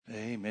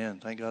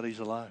Amen. Thank God he's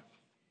alive.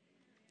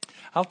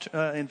 I'll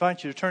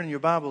invite you to turn in your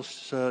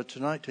Bibles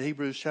tonight to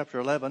Hebrews chapter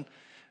 11.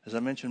 As I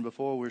mentioned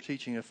before, we're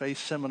teaching a faith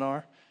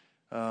seminar,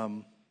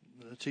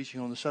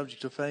 teaching on the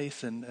subject of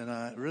faith, and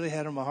I really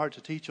had on my heart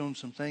to teach on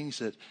some things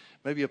that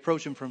maybe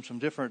approach them from some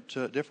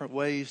different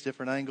ways,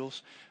 different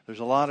angles. There's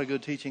a lot of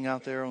good teaching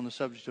out there on the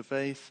subject of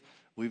faith.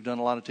 We've done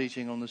a lot of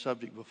teaching on the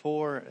subject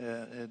before,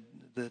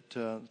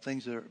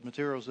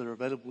 materials that are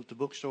available at the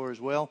bookstore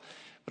as well.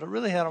 But I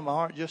really had on my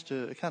heart just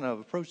to kind of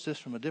approach this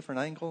from a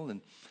different angle and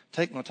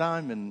take my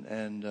time,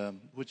 and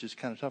which is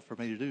kind of tough for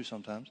me to do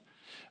sometimes.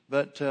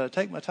 But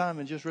take my time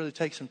and just really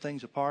take some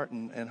things apart,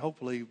 and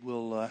hopefully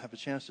we'll have a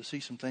chance to see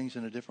some things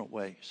in a different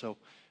way. So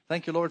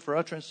thank you, Lord, for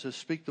utterance to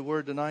speak the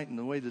word tonight in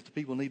the way that the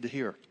people need to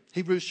hear.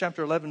 Hebrews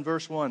chapter 11,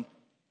 verse 1.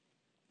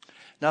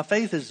 Now,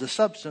 faith is the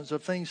substance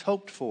of things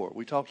hoped for.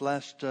 We talked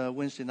last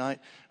Wednesday night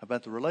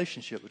about the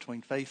relationship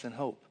between faith and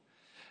hope.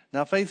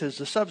 Now, faith is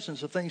the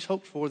substance of things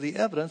hoped for, the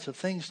evidence of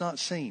things not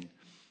seen.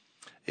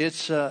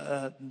 It's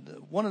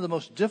one of the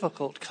most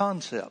difficult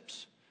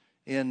concepts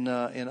in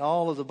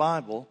all of the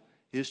Bible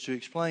is to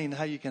explain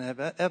how you can have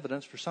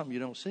evidence for something you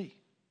don't see.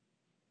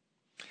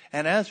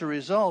 And as a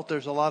result,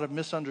 there's a lot of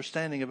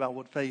misunderstanding about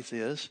what faith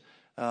is.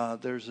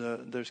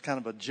 There's kind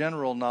of a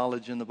general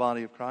knowledge in the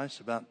body of Christ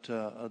about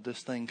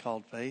this thing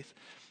called faith.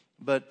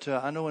 But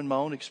I know in my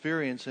own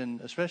experience, and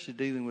especially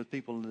dealing with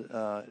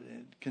people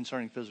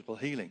concerning physical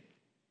healing,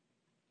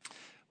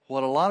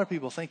 what a lot of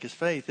people think is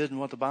faith isn't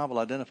what the Bible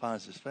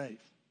identifies as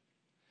faith.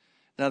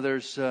 Now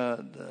there's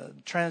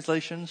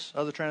translations,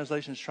 other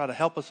translations try to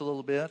help us a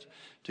little bit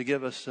to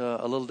give us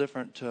a little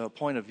different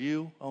point of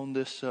view on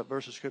this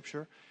verse of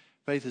Scripture.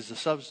 Faith is the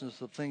substance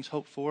of things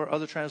hoped for.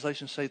 Other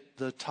translations say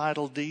the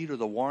title deed or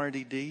the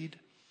warranty deed.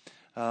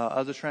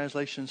 Other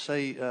translations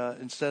say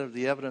instead of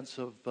the evidence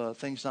of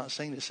things not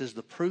seen, it says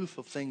the proof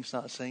of things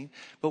not seen.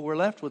 But we're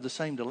left with the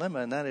same dilemma,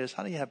 and that is,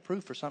 how do you have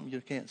proof for something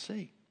you can't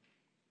see?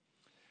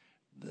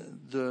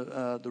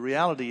 The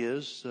reality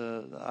is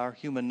our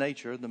human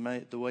nature,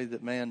 the way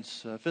that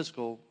man's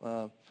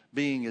physical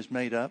being is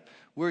made up.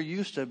 We're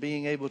used to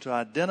being able to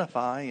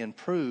identify and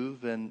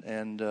prove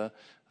and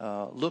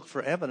look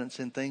for evidence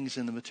in things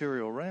in the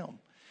material realm.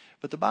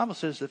 But the Bible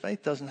says that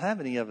faith doesn't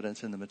have any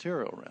evidence in the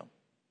material realm.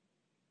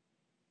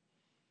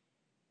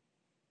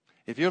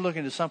 If you're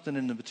looking to something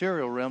in the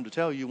material realm to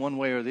tell you one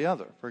way or the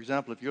other, for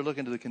example, if you're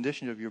looking to the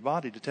condition of your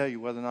body to tell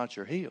you whether or not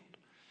you're healed,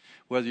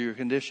 whether your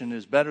condition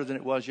is better than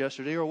it was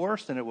yesterday or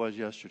worse than it was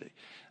yesterday,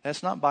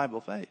 that's not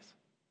Bible faith.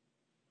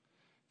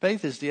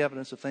 Faith is the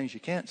evidence of things you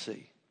can't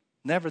see,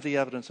 never the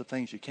evidence of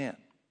things you can.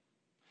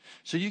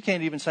 So you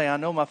can't even say, I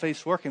know my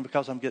faith's working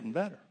because I'm getting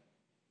better.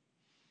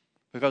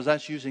 Because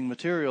that's using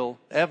material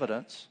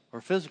evidence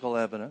or physical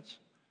evidence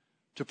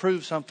to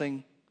prove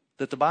something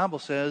that the Bible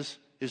says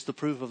is the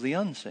proof of the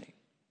unseen.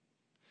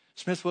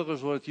 Smith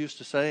Wigglesworth used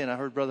to say, and I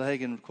heard Brother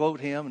Hagin quote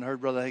him and heard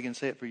Brother Hagin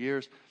say it for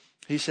years.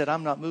 He said,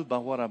 I'm not moved by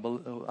what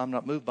I'm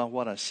not moved by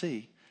what I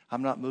see.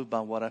 I'm not moved by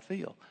what I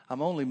feel.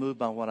 I'm only moved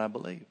by what I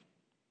believe.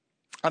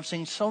 I've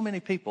seen so many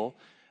people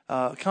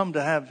come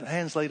to have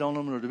hands laid on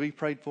them or to be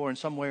prayed for in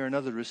some way or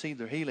another to receive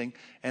their healing,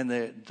 and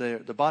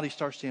the body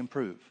starts to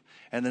improve.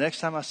 And the next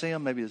time I see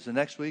them, maybe it's the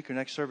next week or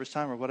next service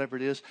time or whatever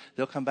it is,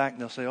 they'll come back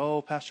and they'll say,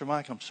 oh, Pastor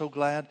Mike, I'm so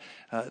glad.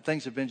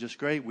 Things have been just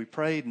great. We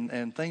prayed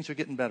and things are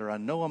getting better. I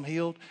know I'm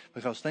healed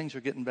because things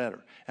are getting better.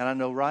 And I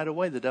know right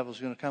away the devil's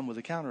going to come with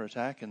a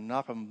counterattack and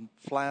knock them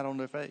flat on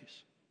their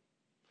face.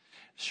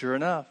 Sure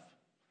enough,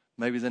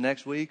 maybe the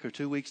next week or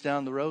 2 weeks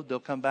down the road,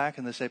 they'll come back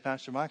and they say,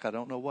 Pastor Mike, I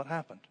don't know what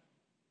happened.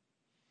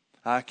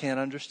 I can't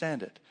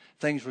understand it.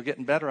 Things were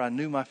getting better. I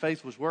knew my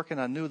faith was working.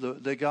 I knew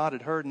that God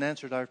had heard and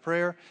answered our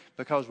prayer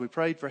because we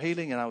prayed for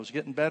healing, and I was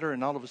getting better,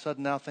 and all of a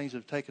sudden now things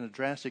have taken a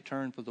drastic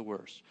turn for the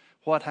worse.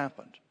 What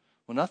happened?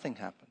 Well, nothing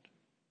happened.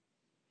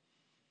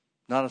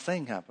 Not a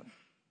thing happened.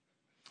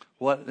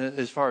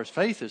 As far as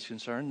faith is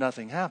concerned,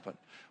 nothing happened.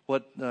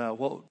 What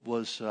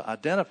was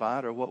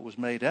identified or what was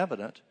made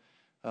evident,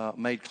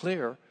 made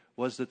clear,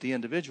 was that the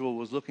individual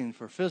was looking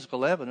for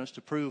physical evidence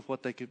to prove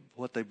what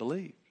they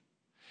believed.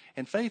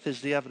 And faith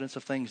is the evidence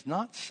of things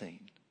not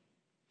seen.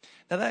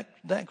 Now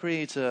that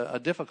creates a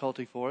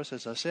difficulty for us,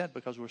 as I said,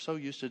 because we're so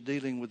used to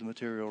dealing with the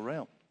material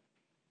realm.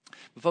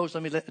 But folks,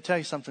 let me tell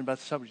you something about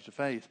the subject of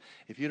faith.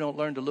 If you don't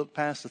learn to look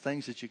past the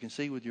things that you can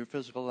see with your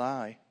physical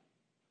eye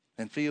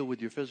and feel with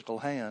your physical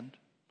hand,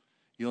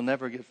 you'll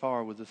never get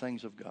far with the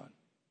things of God.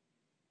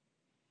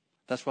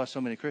 That's why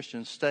so many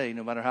Christians stay,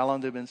 no matter how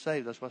long they've been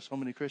saved. That's why so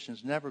many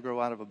Christians never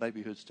grow out of a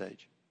babyhood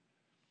stage.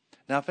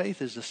 Now,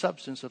 faith is the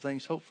substance of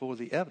things hoped for,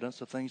 the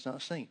evidence of things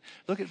not seen.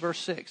 Look at verse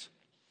 6.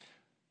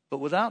 But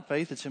without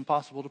faith, it's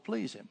impossible to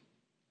please him.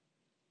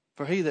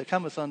 For he that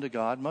cometh unto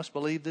God must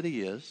believe that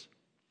he is,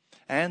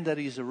 and that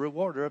he is a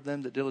rewarder of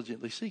them that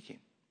diligently seek him.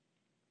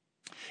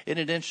 Isn't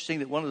it interesting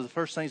that one of the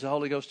first things the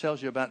Holy Ghost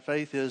tells you about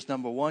faith is,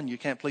 number one, you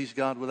can't please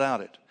God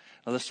without it.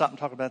 Now, let's stop and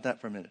talk about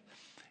that for a minute.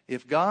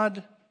 If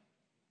God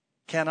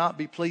cannot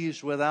be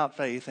pleased without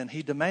faith, and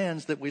he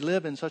demands that we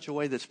live in such a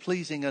way that's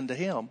pleasing unto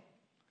him,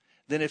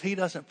 then if he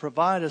doesn't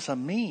provide us a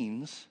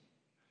means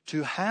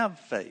to have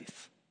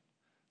faith,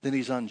 then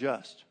he's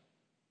unjust.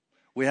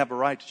 We have a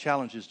right to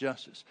challenge his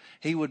justice.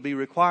 He would be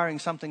requiring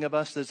something of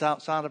us that's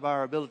outside of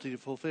our ability to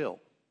fulfill.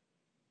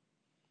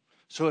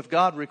 So if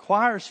God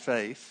requires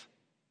faith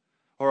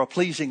or a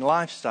pleasing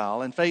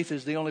lifestyle, and faith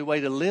is the only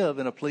way to live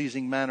in a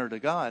pleasing manner to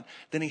God,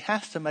 then he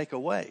has to make a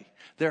way.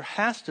 There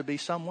has to be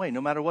some way. No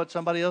matter what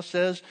somebody else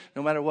says,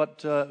 no matter what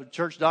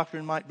church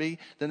doctrine might be,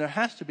 then there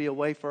has to be a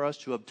way for us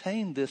to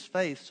obtain this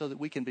faith so that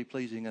we can be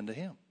pleasing unto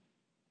him.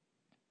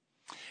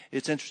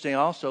 It's interesting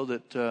also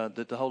that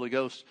the Holy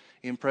Ghost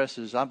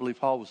impresses, I believe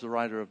Paul was the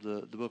writer of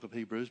the book of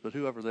Hebrews, but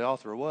whoever the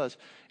author was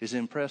is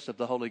impressed of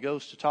the Holy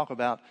Ghost to talk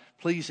about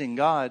pleasing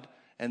God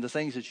and the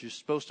things that you're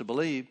supposed to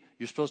believe.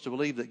 You're supposed to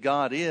believe that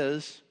God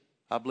is.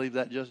 I believe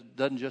that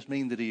doesn't just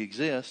mean that he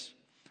exists,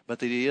 but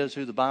that he is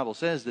who the Bible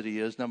says that he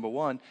is, number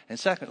one. And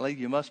secondly,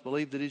 you must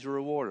believe that he's a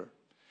rewarder.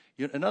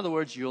 In other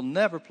words, you'll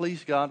never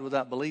please God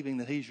without believing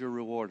that he's your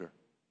rewarder.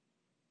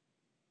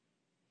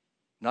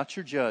 Not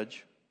your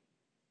judge.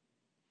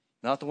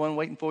 Not the one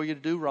waiting for you to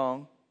do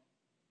wrong.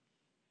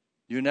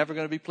 You're never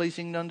going to be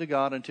pleasing unto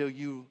God until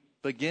you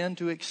begin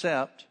to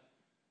accept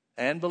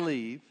and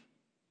believe,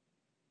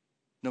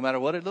 no matter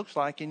what it looks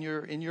like in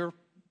your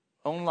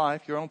own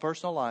life, your own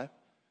personal life,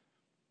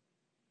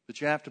 but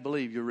you have to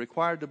believe. You're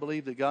required to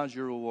believe that God's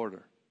your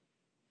rewarder.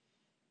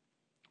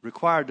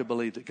 Required to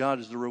believe that God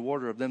is the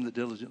rewarder of them that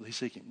diligently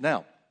seek him.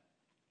 Now,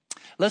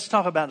 let's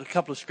talk about a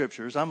couple of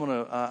scriptures.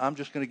 I'm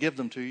just going to give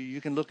them to you.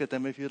 You can look at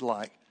them if you'd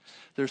like.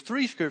 There's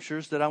 3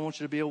 scriptures that I want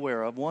you to be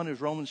aware of. One is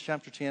Romans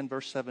chapter 10,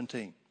 verse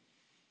 17.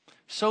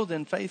 So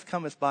then faith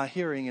cometh by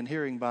hearing, and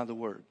hearing by the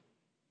word.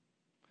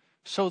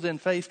 So then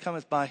faith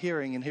cometh by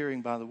hearing, and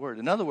hearing by the word.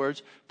 In other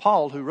words,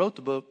 Paul, who wrote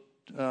the book,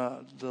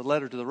 the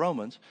letter to the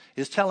Romans,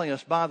 is telling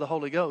us by the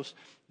Holy Ghost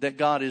that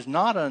God is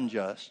not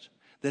unjust,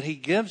 that he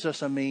gives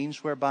us a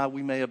means whereby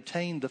we may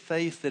obtain the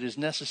faith that is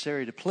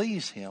necessary to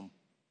please him.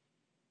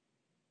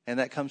 And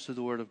that comes through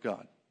the word of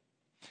God.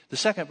 The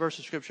second verse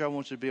of scripture I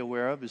want you to be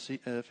aware of is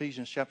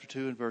Ephesians chapter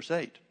 2 and verse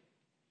 8.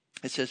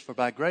 It says, for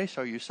by grace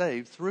are you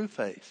saved through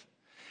faith,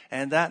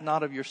 and that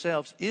not of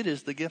yourselves. It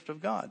is the gift of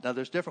God. Now,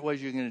 there's different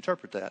ways you can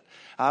interpret that.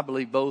 I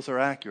believe both are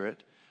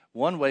accurate.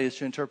 One way is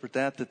to interpret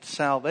that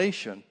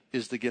salvation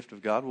is the gift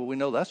of God. Well, we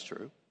know that's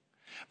true.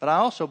 But I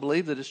also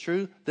believe that it's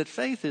true that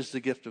faith is the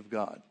gift of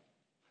God,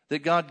 that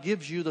God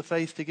gives you the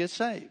faith to get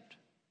saved.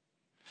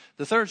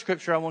 The third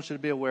scripture I want you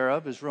to be aware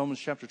of is Romans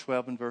chapter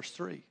 12 and verse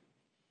 3.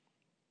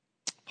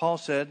 Paul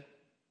said,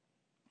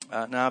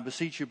 now I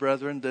beseech you,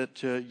 brethren,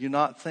 that you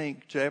not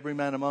think to every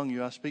man among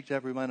you, I speak to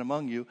every man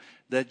among you,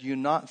 that you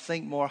not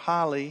think more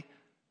highly,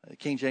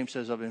 King James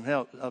says of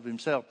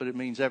himself, but it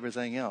means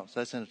everything else.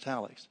 That's in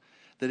italics.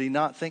 That he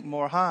not think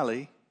more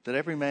highly, that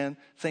every man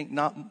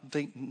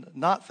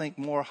not think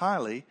more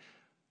highly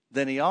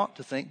than he ought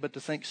to think, but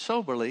to think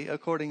soberly,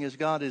 according as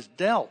God has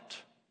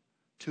dealt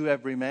to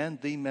every man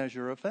the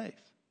measure of faith.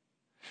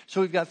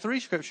 So we've got 3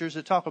 scriptures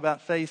that talk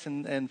about faith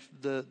and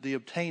the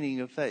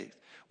obtaining of faith.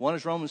 One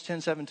is Romans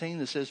 10:17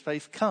 that says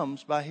faith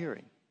comes by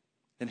hearing,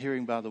 and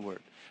hearing by the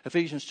word.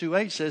 Ephesians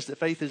 2:8 says that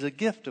faith is a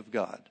gift of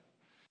God.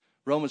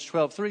 Romans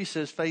 12:3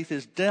 says faith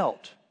is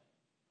dealt.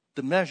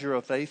 The measure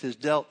of faith is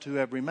dealt to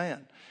every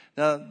man.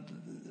 Now,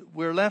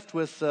 we're left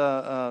with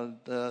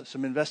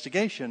some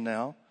investigation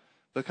now,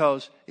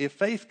 because if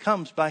faith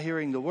comes by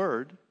hearing the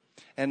word,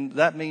 and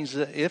that means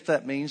that if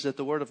that means that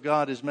the word of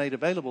God is made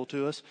available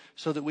to us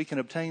so that we can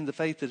obtain the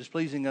faith that is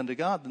pleasing unto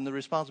God, then the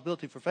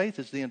responsibility for faith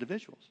is the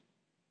individual's.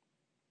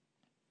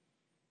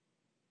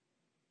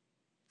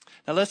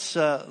 Now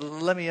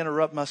let me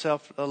interrupt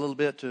myself a little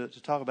bit to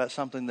talk about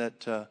something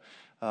that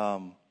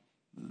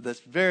that's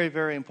very,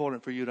 very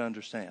important for you to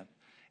understand.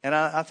 And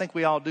I think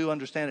we all do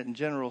understand it in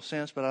general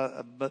sense,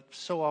 but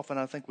so often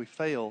I think we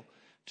fail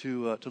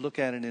to look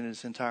at it in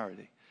its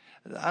entirety.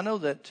 I know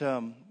that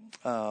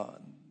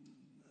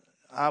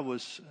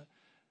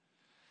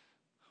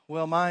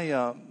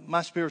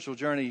my spiritual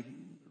journey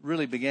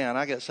really began.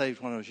 I got saved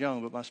when I was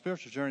young, but my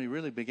spiritual journey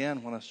really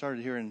began when I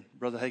started hearing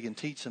Brother Hagin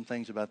teach some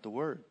things about the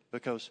Word,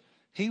 because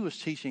he was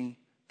teaching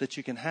that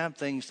you can have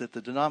things that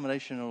the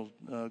denominational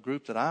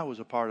group that I was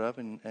a part of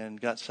and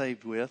got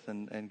saved with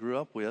and grew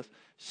up with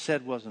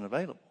said wasn't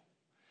available.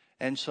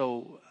 And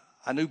so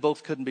I knew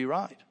both couldn't be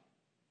right.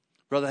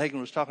 Brother Hagin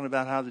was talking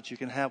about how that you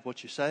can have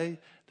what you say,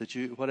 that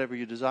you whatever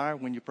you desire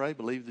when you pray,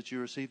 believe that you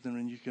receive them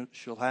and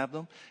shall have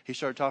them. He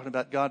started talking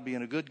about God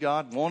being a good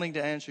God, wanting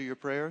to answer your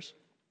prayers,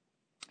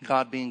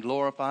 God being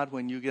glorified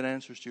when you get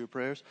answers to your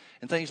prayers,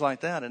 and things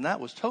like that. And that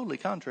was totally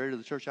contrary to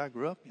the church I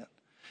grew up in.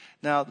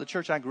 Now, the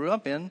church I grew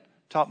up in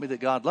taught me that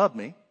God loved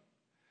me,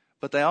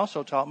 but they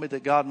also taught me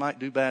that God might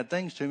do bad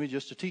things to me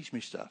just to teach me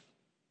stuff.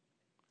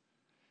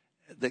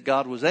 That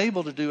God was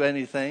able to do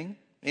anything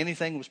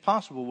was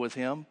possible with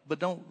him, but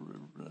don't,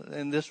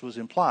 and this was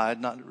implied,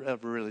 not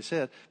ever really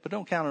said, but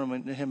don't count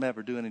on him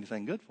ever doing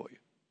anything good for you.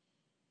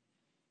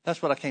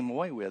 That's what I came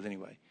away with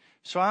anyway.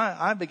 So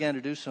I began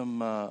to do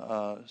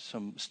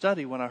some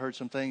study when I heard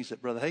some things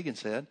that Brother Hagin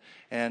said,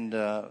 and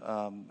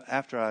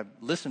after I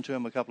listened to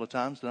him a couple of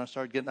times, then I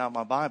started getting out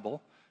my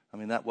Bible I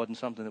mean, that wasn't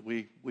something that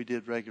we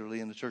did regularly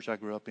in the church I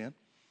grew up in.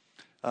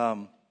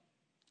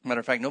 Matter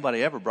of fact,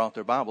 nobody ever brought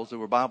their Bibles. There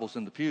were Bibles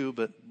in the pew,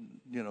 but,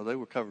 they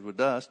were covered with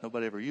dust.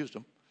 Nobody ever used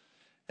them.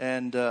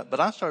 And but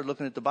I started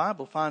looking at the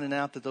Bible, finding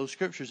out that those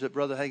scriptures that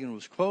Brother Hagin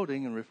was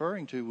quoting and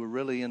referring to were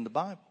really in the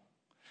Bible.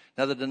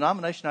 Now, the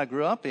denomination I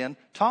grew up in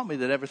taught me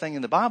that everything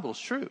in the Bible is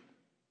true.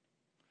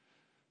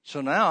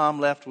 So now I'm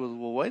left with,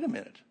 well, wait a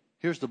minute.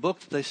 Here's the book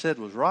that they said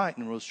was right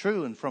and was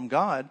true and from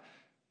God.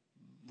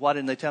 Why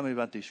didn't they tell me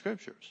about these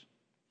scriptures?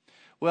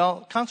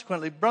 Well,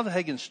 consequently, Brother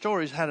Hagin's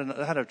stories had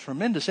a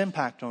tremendous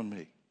impact on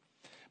me.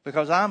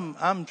 Because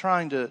I'm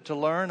trying to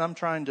learn, I'm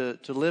trying to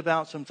live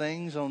out some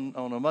things on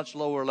a much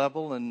lower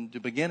level and the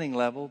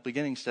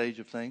beginning stage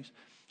of things.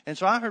 And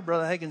so I heard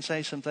Brother Hagin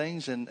say some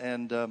things,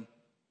 and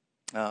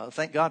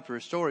thank God for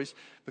his stories,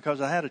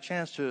 because I had a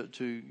chance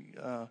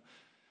to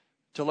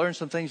learn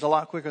some things a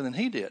lot quicker than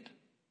he did.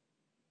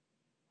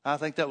 I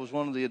think that was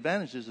one of the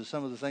advantages of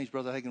some of the things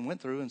Brother Hagin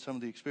went through and some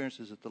of the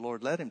experiences that the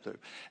Lord led him through.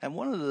 And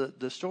one of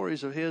the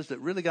stories of his that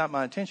really got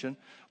my attention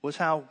was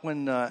how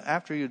when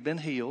after he had been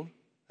healed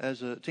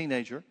as a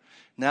teenager,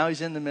 now he's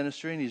in the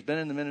ministry, and he's been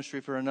in the ministry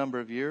for a number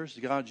of years.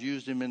 God's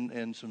used him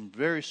in some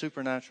very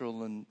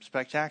supernatural and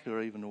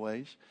spectacular even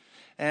ways.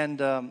 And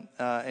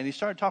he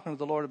started talking to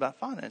the Lord about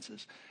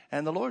finances.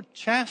 And the Lord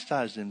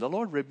chastised him. The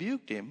Lord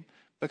rebuked him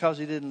because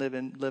he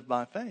didn't live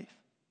by faith.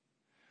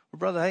 Well,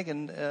 Brother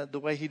Hagin, the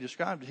way he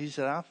described it, he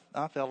said,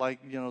 I felt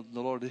like, the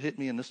Lord had hit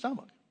me in the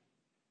stomach.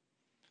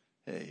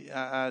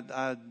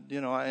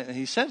 And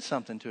he said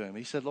something to him.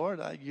 He said,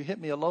 Lord, you hit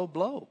me a low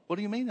blow. What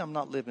do you mean I'm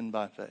not living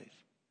by faith?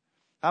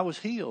 I was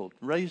healed,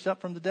 raised up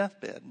from the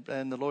deathbed.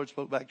 And the Lord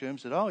spoke back to him and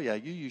said, oh, yeah,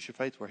 you use your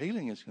faith where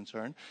healing is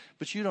concerned,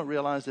 but you don't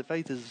realize that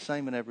faith is the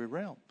same in every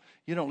realm.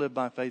 You don't live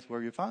by faith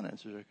where your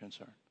finances are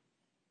concerned.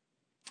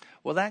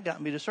 Well, that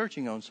got me to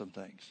searching on some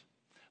things.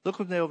 Look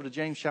with me over to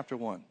James chapter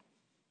 1.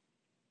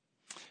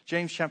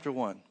 James chapter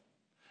 1.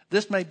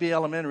 This may be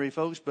elementary,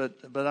 folks, but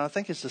I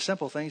think it's the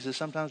simple things that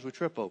sometimes we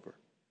trip over.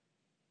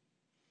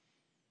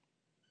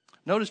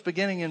 Notice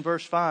beginning in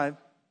verse 5,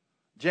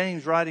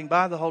 James, writing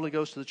by the Holy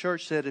Ghost to the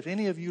church, said, if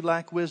any of you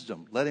lack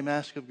wisdom, let him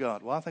ask of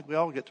God. Well, I think we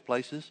all get to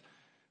places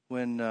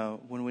when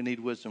we need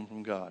wisdom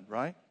from God,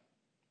 right?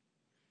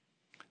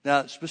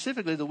 Now,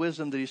 specifically, the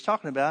wisdom that he's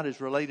talking about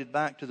is related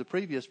back to the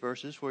previous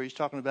verses where he's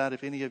talking about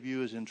if any of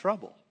you is in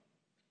trouble,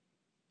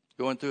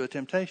 going through a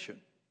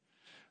temptation.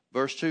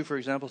 Verse 2, for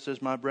example,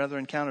 says, my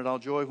brethren, count it all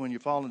joy when you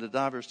fall into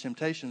divers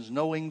temptations,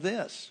 knowing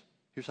this.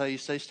 Here's how you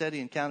stay steady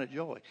and count it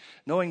joy.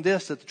 Knowing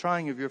this, that the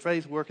trying of your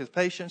faith worketh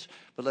patience,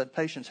 but let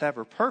patience have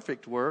her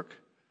perfect work.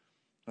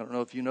 I don't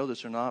know if you know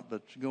this or not,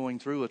 but going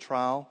through a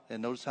trial,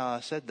 and notice how I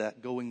said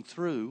that, going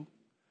through,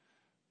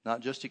 not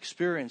just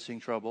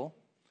experiencing trouble,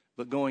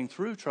 but going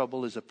through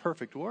trouble is a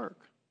perfect work.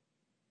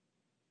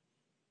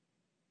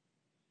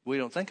 We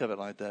don't think of it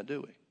like that, do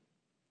we?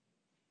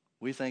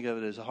 We think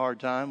of it as a hard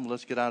time.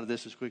 Let's get out of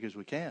this as quick as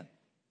we can.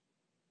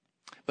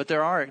 But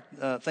there are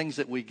things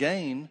that we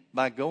gain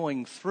by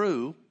going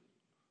through.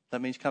 That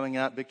means coming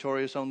out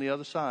victorious on the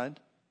other side.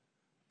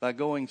 By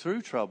going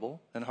through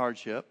trouble and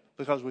hardship.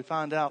 Because we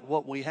find out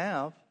what we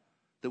have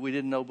that we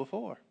didn't know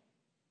before.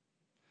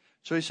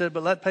 So he said,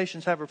 but let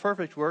patience have her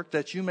perfect work,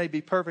 that you may be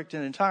perfect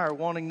and entire,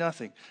 wanting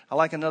nothing. I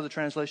like another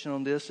translation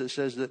on this that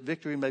says that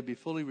victory may be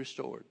fully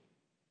restored.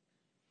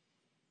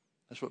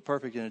 That's what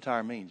perfect and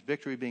entire means.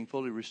 Victory being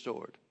fully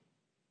restored.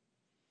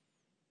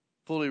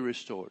 Fully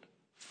restored.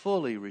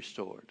 Fully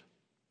restored.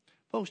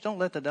 Folks, don't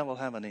let the devil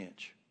have an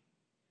inch.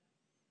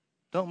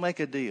 Don't make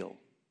a deal.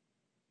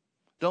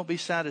 Don't be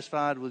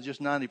satisfied with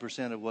just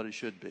 90% of what it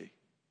should be.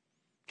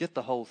 Get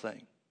the whole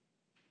thing.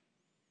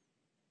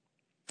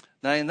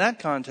 Now, in that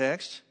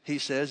context, he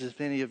says, if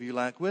any of you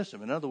lack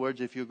wisdom. In other words,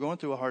 if you're going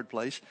through a hard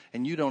place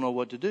and you don't know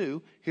what to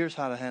do, here's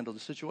how to handle the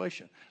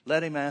situation.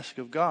 Let him ask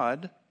of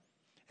God,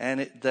 and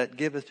it that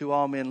giveth to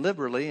all men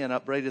liberally and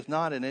upbraideth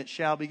not, and it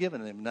shall be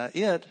given him. Now,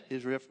 it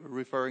is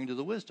referring to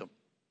the wisdom.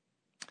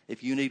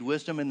 If you need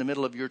wisdom in the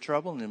middle of your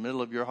trouble, in the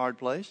middle of your hard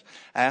place,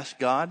 ask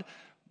God,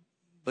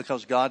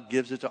 because God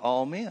gives it to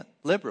all men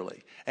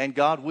liberally. And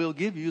God will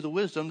give you the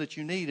wisdom that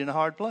you need in a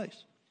hard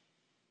place.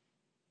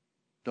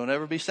 Don't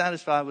ever be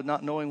satisfied with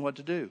not knowing what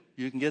to do.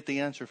 You can get the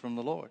answer from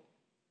the Lord.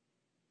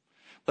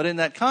 But in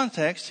that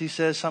context, he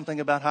says something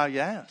about how you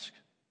ask.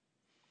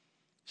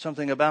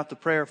 Something about the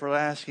prayer for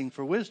asking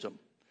for wisdom.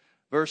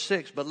 Verse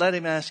 6, but let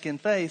him ask in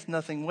faith,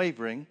 nothing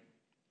wavering.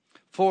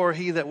 For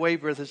he that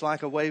wavereth is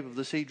like a wave of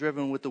the sea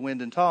driven with the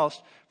wind and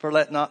tossed. For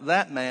let not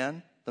that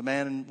man, the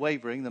man in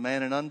wavering, the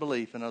man in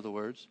unbelief, in other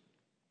words,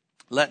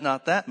 let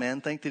not that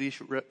man think that he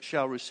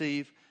shall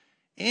receive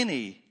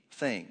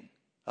anything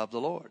of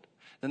the Lord.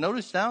 Now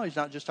notice now he's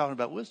not just talking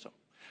about wisdom.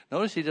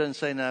 Notice he doesn't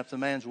say, now if the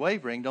man's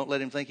wavering, don't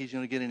let him think he's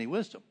going to get any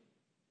wisdom.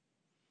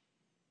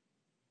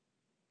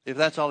 If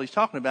that's all he's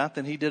talking about,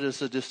 then he did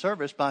us a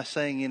disservice by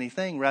saying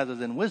anything rather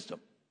than wisdom.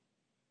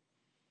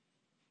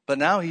 But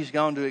now he's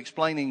gone to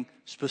explaining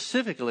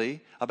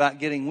specifically about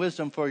getting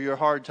wisdom for your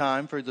hard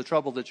time, for the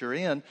trouble that you're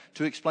in,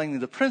 to explaining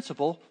the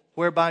principle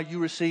whereby you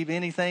receive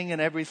anything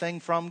and everything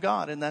from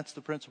God. And that's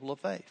the principle of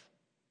faith.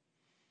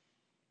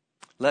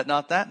 Let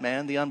not that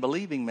man, the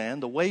unbelieving man,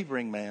 the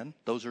wavering man,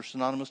 those are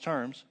synonymous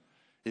terms.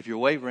 If you're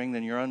wavering,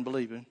 then you're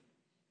unbelieving.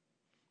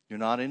 You're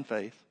not in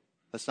faith.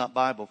 That's not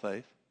Bible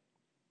faith.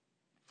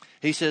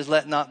 He says,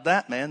 let not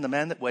that man, the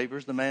man that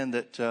wavers, the man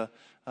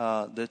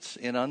that's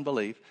in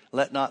unbelief,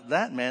 let not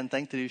that man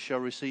think that he shall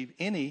receive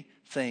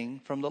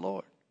anything from the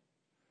Lord.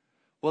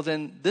 Well,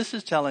 then this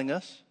is telling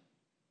us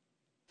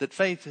that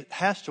faith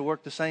has to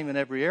work the same in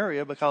every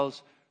area,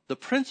 because the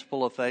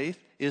principle of faith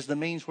is the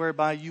means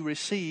whereby you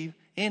receive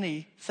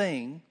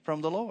anything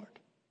from the Lord.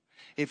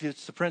 If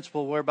it's the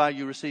principle whereby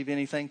you receive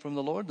anything from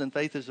the Lord, then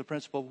faith is the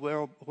principle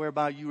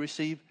whereby you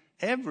receive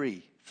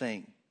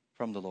everything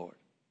from the Lord.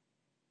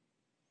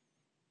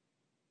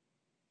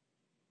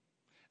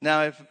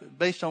 Now, if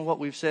based on what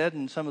we've said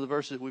and some of the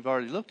verses that we've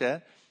already looked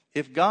at,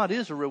 if God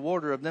is a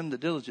rewarder of them that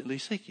diligently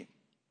seek Him,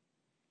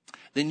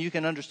 then you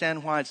can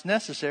understand why it's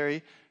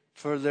necessary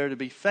for there to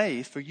be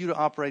faith, for you to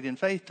operate in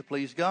faith to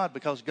please God,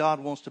 because God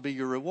wants to be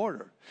your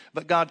rewarder.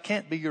 But God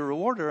can't be your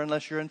rewarder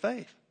unless you're in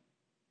faith.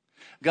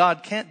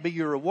 God can't be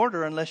your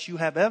rewarder unless you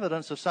have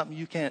evidence of something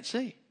you can't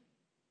see.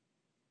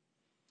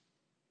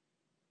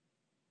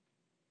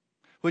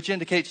 Which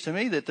indicates to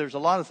me that there's a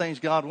lot of things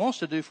God wants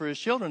to do for His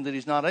children that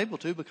He's not able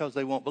to because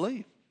they won't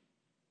believe.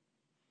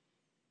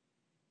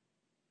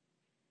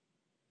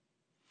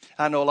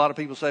 I know a lot of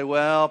people say,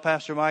 well,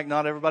 Pastor Mike,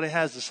 not everybody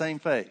has the same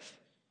faith.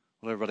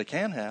 Well, everybody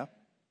can have.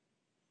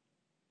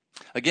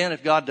 Again,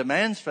 if God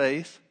demands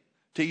faith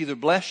to either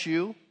bless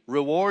you,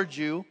 reward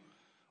you,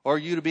 or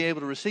you to be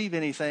able to receive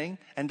anything,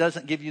 and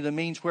doesn't give you the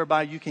means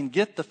whereby you can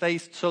get the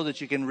faith so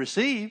that you can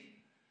receive,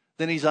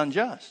 then He's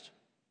unjust.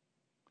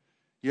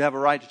 You have a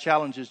right to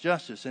challenge His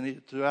justice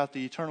throughout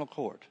the eternal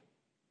court.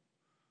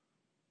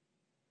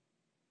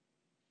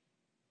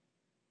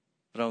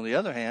 But on the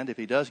other hand, if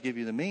He does give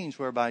you the means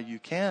whereby you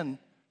can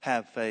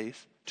have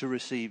faith to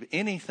receive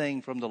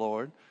anything from the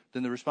Lord,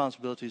 then the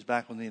responsibility is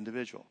back on the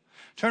individual.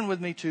 Turn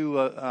with me to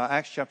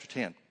Acts chapter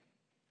 10.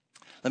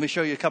 Let me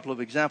show you a couple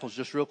of examples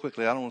just real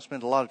quickly. I don't want to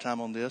spend a lot of time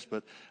on this,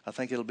 but I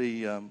think it'll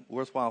be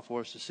worthwhile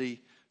for us to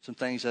see some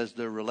things as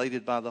they're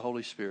related by the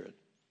Holy Spirit.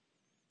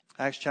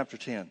 Acts chapter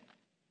 10.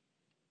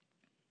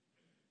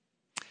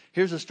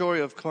 Here's the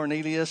story of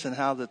Cornelius and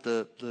how that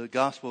the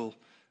gospel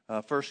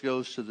first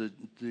goes to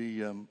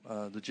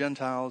the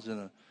Gentiles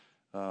in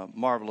a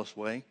marvelous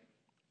way.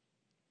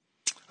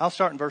 I'll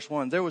start in verse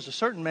 1. There was a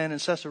certain man in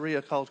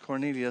Caesarea called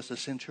Cornelius, a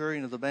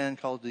centurion of the band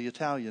called the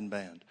Italian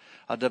band,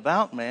 a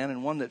devout man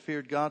and one that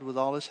feared God with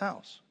all his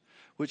house,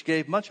 which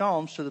gave much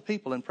alms to the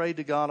people and prayed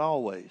to God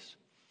always.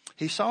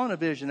 He saw in a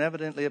vision,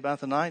 evidently about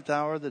the 9th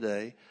hour of the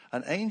day,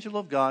 an angel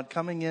of God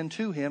coming in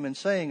to him and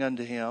saying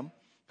unto him,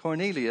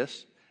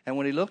 Cornelius. And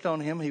when he looked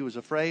on him, he was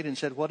afraid and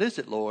said, What is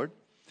it, Lord?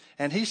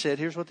 And he said,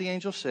 here's what the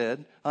angel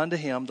said unto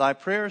him, Thy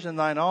prayers and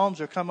thine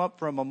alms are come up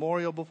for a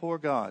memorial before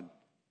God.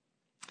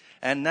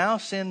 And now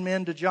send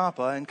men to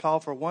Joppa and call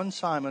for one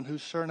Simon,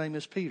 whose surname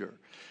is Peter.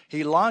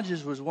 He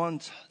lodges with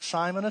one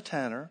Simon a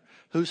tanner,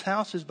 whose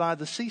house is by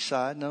the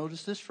seaside.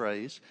 Notice this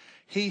phrase.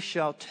 He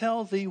shall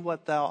tell thee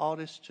what thou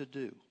oughtest to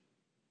do.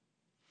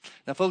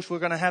 Now, folks, we're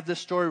going to have this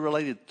story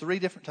related 3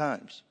 different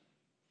times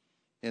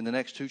in the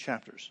next 2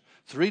 chapters.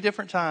 3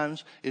 different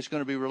times it's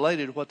going to be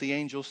related to what the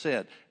angel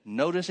said.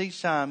 Notice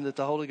each time that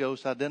the Holy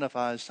Ghost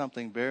identifies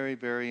something very,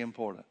 very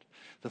important.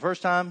 The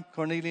first time,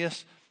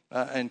 Cornelius,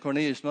 and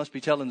Cornelius must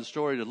be telling the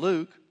story to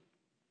Luke.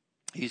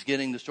 He's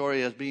getting the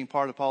story as being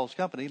part of Paul's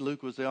company.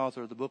 Luke was the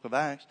author of the book of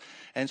Acts.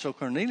 And so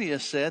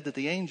Cornelius said that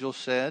the angel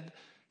said,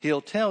 he'll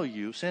tell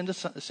you, send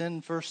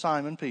first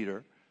Simon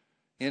Peter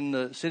in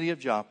the city of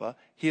Joppa.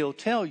 He'll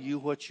tell you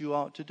what you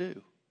ought to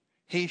do.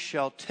 He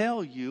shall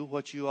tell you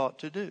what you ought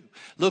to do.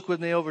 Look with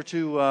me over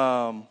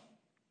to,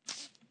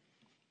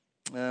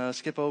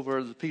 skip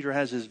over. Peter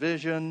has his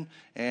vision,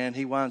 and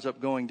he winds up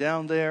going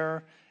down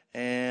there.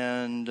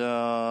 And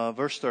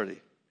verse 30.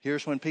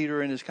 Here's when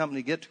Peter and his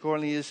company get to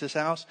Cornelius'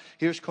 house.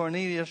 Here's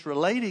Cornelius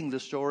relating the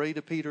story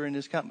to Peter and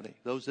his company,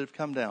 those that have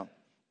come down.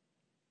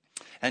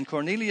 And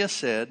Cornelius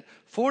said,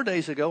 4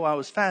 days ago I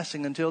was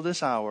fasting until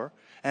this hour,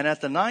 and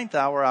at the 9th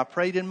hour I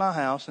prayed in my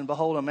house, and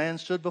behold, a man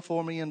stood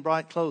before me in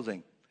bright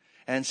clothing,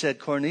 and said,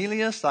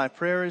 Cornelius, thy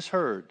prayer is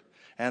heard,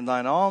 and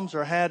thine alms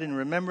are had in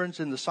remembrance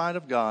in the sight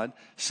of God.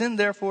 Send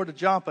therefore to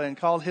Joppa, and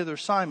call hither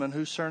Simon,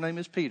 whose surname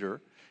is Peter.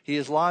 He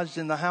is lodged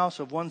in the house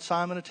of one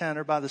Simon a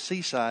tanner by the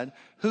seaside,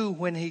 who,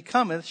 when he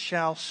cometh,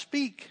 shall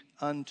speak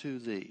unto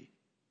thee.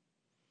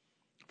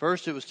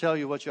 First it was tell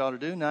you what you ought to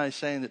do. Now he's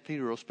saying that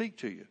Peter will speak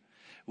to you.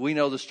 We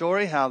know the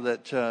story, how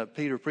that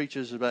Peter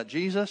preaches about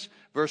Jesus.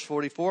 Verse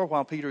 44,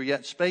 while Peter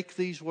yet spake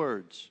these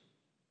words.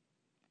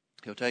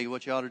 He'll tell you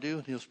what you ought to do,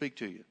 and he'll speak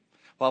to you.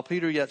 While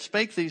Peter yet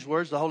spake these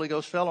words, the Holy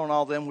Ghost fell on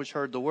all them which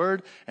heard the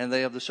word, and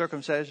they of the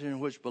circumcision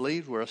which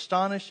believed were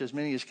astonished, as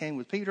many as came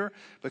with Peter,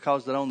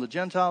 because that on the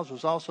Gentiles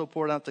was also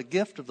poured out the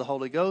gift of the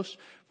Holy Ghost,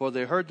 for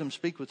they heard them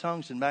speak with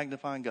tongues and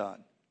magnifying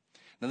God.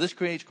 Now this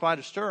creates quite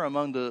a stir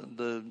among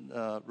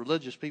the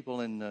religious people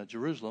in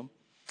Jerusalem,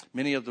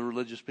 Many of the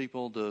religious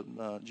people,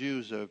 the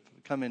Jews, have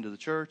come into the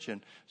church,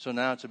 and so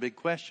now it's a big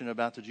question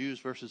about the Jews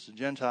versus the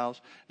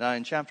Gentiles. Now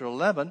in chapter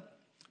 11,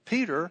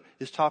 Peter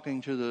is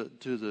talking to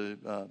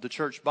the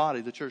church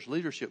body, the church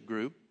leadership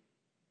group,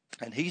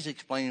 and he's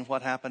explaining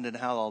what happened and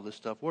how all this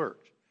stuff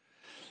worked.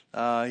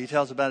 He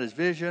tells about his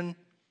vision,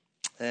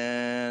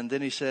 and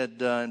then he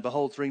said, and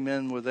behold, 3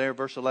 men were there,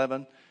 verse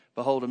 11.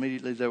 Behold,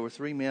 immediately there were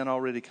 3 men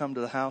already come to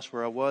the house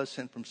where I was,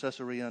 sent from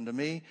Caesarea unto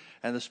me.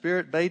 And the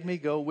Spirit bade me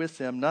go with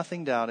them,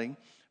 nothing doubting.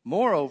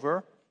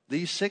 Moreover,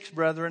 these 6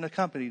 brethren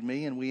accompanied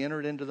me, and we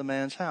entered into the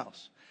man's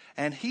house.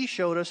 And he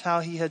showed us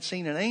how he had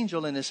seen an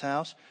angel in his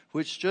house,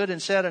 which stood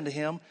and said unto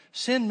him,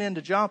 Send men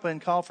to Joppa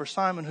and call for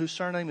Simon, whose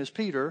surname is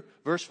Peter.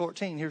 Verse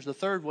 14, here's the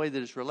third way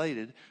that it's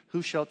related.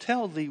 Who shall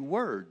tell thee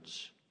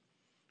words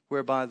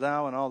whereby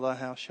thou and all thy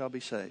house shall be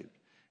saved.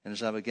 And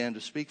as I began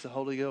to speak, the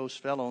Holy Ghost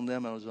fell on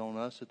them and was on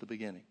us at the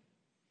beginning.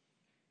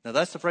 Now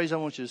that's the phrase I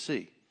want you to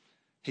see.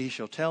 He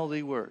shall tell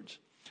thee words.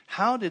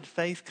 How did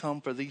faith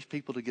come for these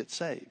people to get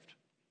saved?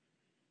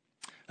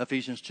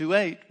 Ephesians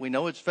 2:8, we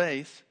know it's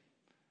faith.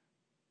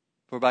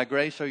 For by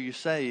grace are you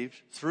saved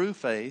through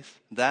faith,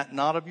 that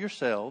not of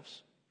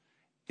yourselves.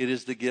 It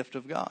is the gift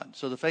of God.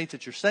 So the faith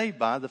that you're saved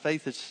by, the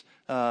faith that's,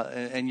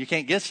 and you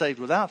can't get saved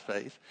without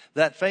faith,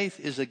 that faith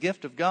is a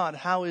gift of God.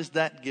 How is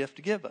that gift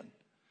given?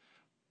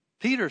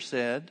 Peter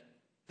said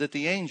that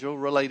the angel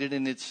related,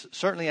 and it's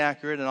certainly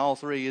accurate in all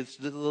 3. It's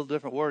a little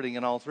different wording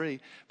in all 3.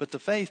 But the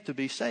faith to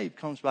be saved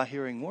comes by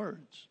hearing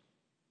words.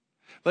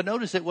 But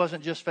notice it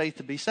wasn't just faith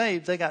to be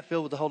saved. They got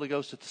filled with the Holy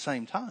Ghost at the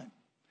same time.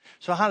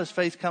 So how does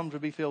faith come to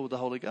be filled with the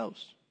Holy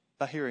Ghost?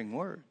 By hearing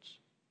words.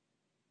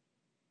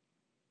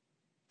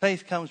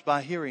 Faith comes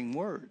by hearing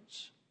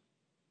words.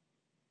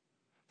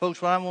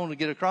 Folks, what I want to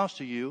get across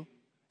to you,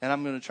 and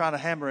I'm going to try to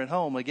hammer it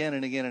home again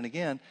and again and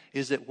again,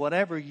 is that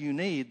whatever you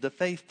need, the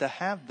faith to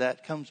have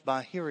that comes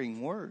by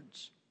hearing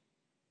words.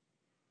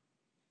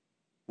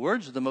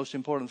 Words are the most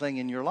important thing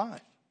in your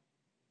life.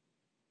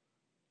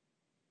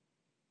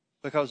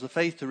 Because the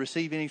faith to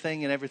receive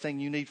anything and everything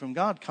you need from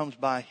God comes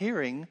by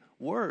hearing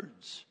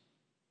words.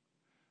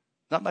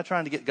 Not by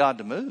trying to get God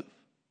to move,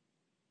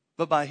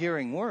 but by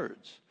hearing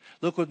words.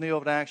 Look with me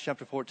over to Acts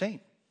chapter 14.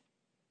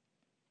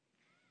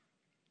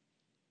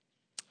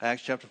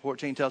 Acts chapter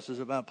 14 tells us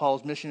about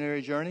Paul's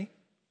missionary journey.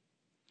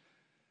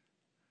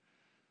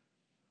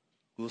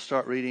 We'll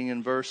start reading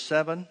in verse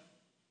 7.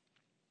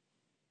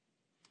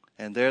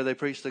 And there they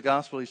preached the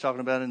gospel. He's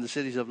talking about in the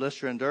cities of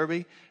Lystra and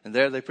Derbe. And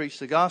there they preached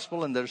the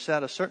gospel. And there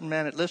sat a certain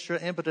man at Lystra,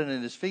 impotent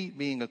in his feet,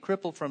 being a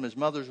cripple from his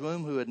mother's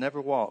womb, who had never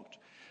walked.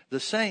 The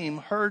same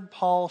heard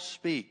Paul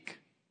speak,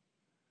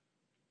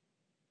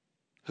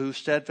 who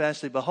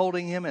steadfastly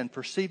beholding him and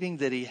perceiving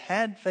that he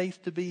had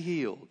faith to be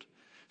healed,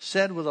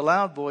 said with a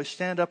loud voice,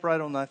 Stand upright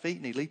on thy feet.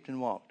 And he leaped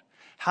and walked.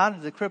 How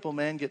did the crippled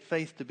man get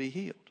faith to be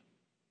healed?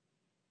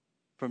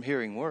 From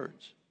hearing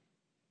words.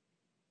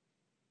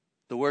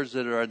 The words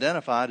that are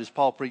identified is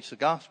Paul preached the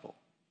gospel.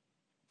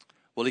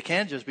 Well, he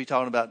can't just be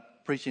talking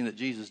about preaching that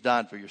Jesus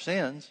died for your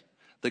sins.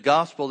 The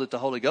gospel that the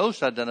Holy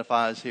Ghost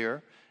identifies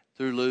here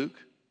through Luke,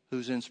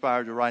 who's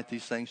inspired to write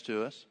these things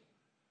to us.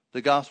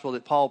 The gospel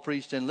that Paul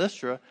preached in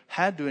Lystra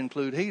had to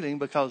include healing,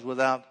 because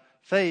without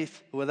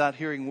faith, without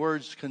hearing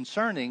words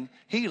concerning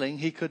healing,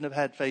 he couldn't have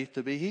had faith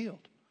to be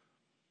healed.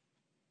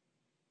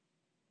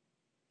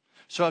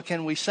 So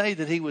can we say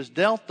that he was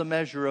dealt the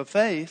measure of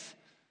faith,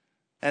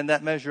 and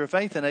that measure of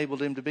faith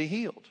enabled him to be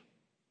healed?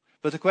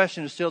 But the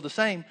question is still the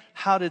same.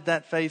 How did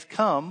that faith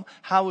come?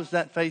 How was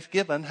that faith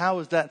given? How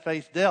was that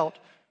faith dealt?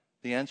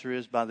 The answer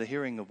is by the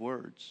hearing of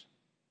words.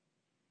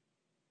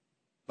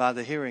 By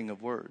the hearing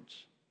of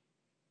words.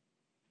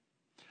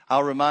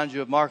 I'll remind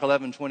you of Mark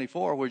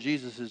 11:24, where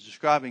Jesus is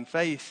describing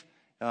faith,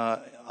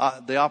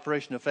 the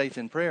operation of faith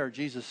in prayer.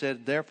 Jesus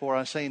said, Therefore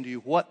I say unto you,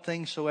 what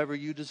things soever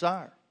you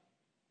desire,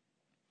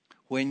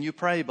 when you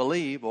pray,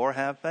 believe or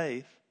have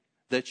faith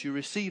that you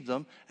receive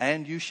them,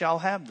 and you shall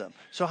have them.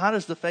 So how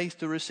does the faith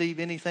to receive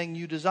anything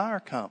you desire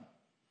come?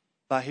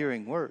 By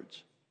hearing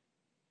words.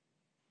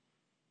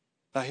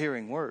 By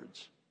hearing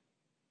words.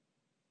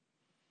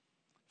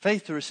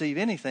 Faith to receive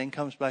anything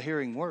comes by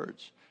hearing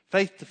words.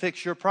 Faith to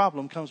fix your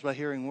problem comes by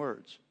hearing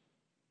words.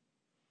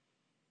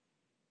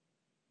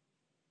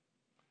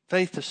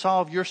 Faith to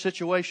solve your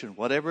situation,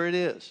 whatever it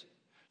is,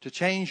 to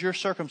change your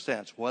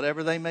circumstance,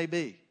 whatever they may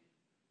be,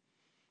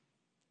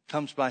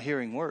 comes by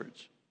hearing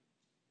words.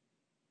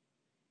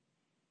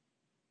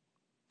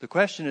 The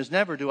question is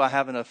never, do I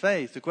have enough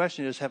faith? The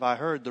question is, have I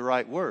heard the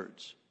right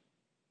words?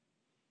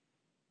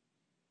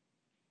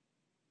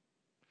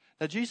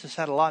 Now, Jesus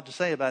had a lot to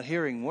say about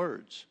hearing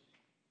words.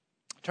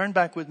 Turn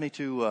back with me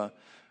to,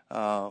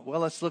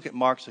 let's look at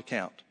Mark's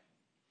account.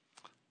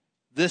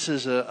 This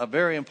is a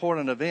very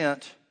important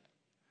event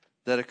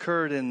that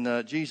occurred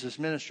in Jesus'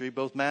 ministry.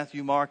 Both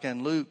Matthew, Mark,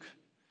 and Luke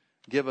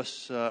give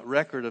us a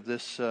record of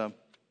this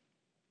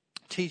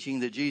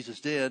teaching that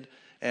Jesus did.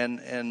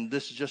 And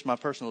this is just my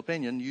personal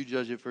opinion. You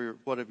judge it for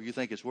whatever you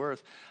think it's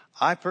worth.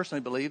 I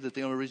personally believe that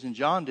the only reason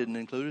John didn't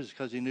include it is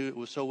because he knew it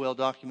was so well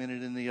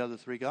documented in the other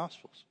 3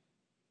 Gospels.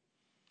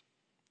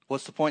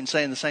 What's the point in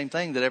saying the same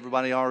thing that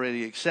everybody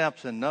already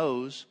accepts and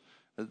knows,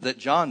 that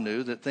John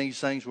knew, that these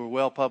things were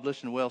well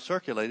published and well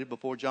circulated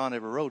before John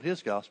ever wrote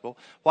his gospel?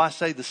 Why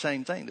say the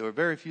same thing? There were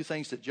very few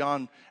things that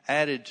John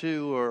added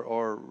to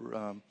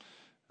or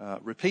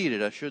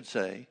repeated, I should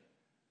say.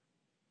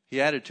 He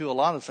added to a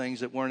lot of things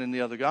that weren't in the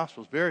other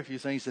gospels. Very few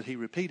things that he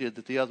repeated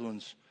that the other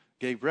ones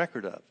gave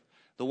record of.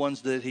 The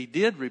ones that he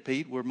did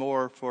repeat were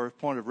more for a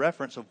point of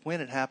reference of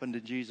when it happened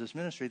in Jesus'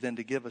 ministry than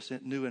to give us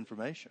new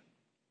information.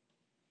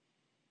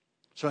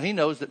 So he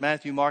knows that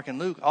Matthew, Mark, and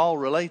Luke all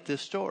relate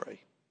this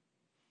story.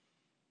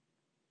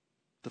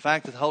 The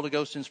fact that the Holy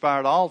Ghost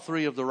inspired all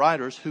three of the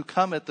writers who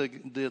come at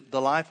the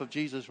life of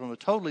Jesus from a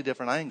totally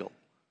different angle.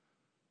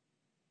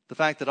 The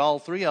fact that all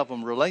three of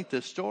them relate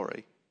this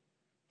story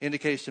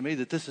indicates to me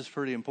that this is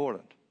pretty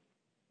important.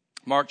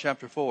 Mark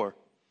chapter 4.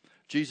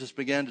 Jesus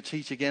began to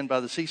teach again by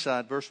the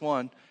seaside, verse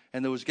 1.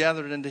 And there was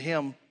gathered unto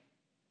him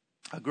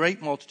a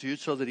great multitude,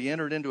 so that he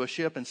entered into a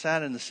ship and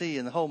sat in the sea,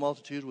 and the whole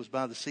multitude was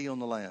by the sea on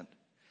the land.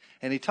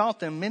 And he taught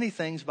them many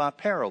things by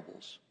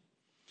parables,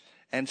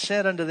 and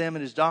said unto them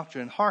in his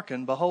doctrine,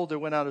 Hearken, behold, there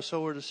went out a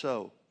sower to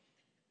sow.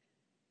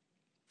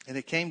 And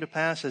it came to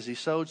pass, as he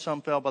sowed,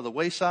 some fell by the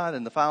wayside,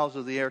 and the fowls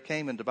of the air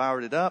came and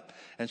devoured it up.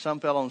 And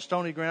some fell on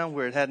stony ground,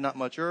 where it had not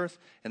much earth,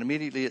 and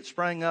immediately it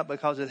sprang up,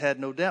 because it had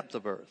no depth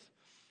of earth.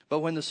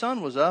 But when the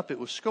sun was up, it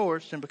was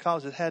scorched, and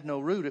because it had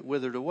no root, it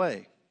withered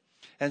away.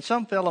 And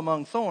some fell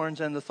among thorns,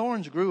 and the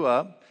thorns grew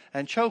up,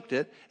 and choked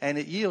it, and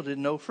it yielded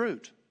no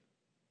fruit.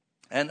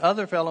 And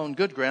other fell on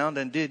good ground,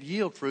 and did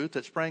yield fruit,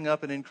 that sprang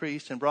up and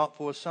increased, and brought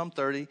forth some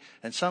 30,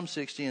 and some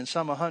 60, and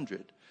some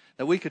 100.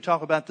 Now, we could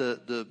talk about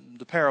the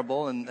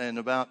parable and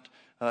about,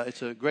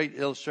 it's a great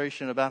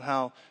illustration about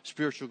how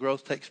spiritual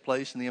growth takes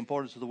place and the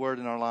importance of the Word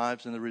in our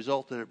lives and the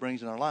result that it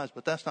brings in our lives.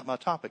 But that's not my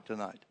topic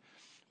tonight.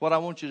 What I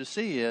want you to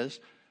see is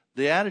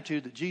the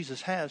attitude that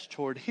Jesus has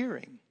toward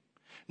hearing.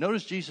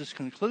 Notice Jesus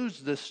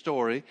concludes this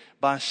story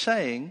by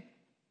saying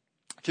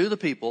to the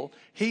people,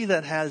 He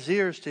that has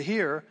ears to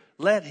hear,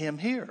 let him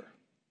hear.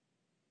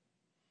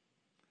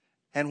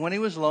 And when he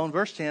was alone,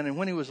 verse 10, and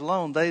when he was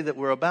alone, they that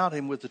were about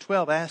him with the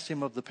 12 asked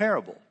him of the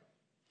parable.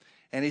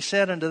 And he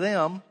said unto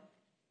them,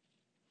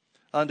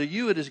 Unto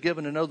you it is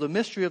given to know the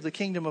mystery of the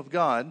kingdom of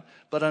God,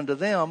 but unto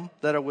them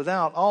that are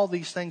without, all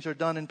these things are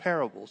done in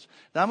parables.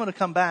 Now I'm going to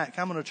come back.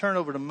 I'm going to turn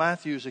over to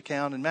Matthew's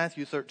account in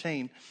Matthew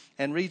 13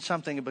 and read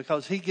something,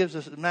 because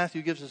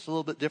Matthew gives us a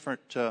little bit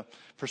different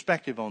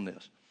perspective on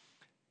this.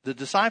 The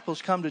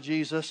disciples come to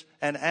Jesus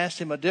and ask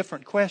him a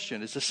different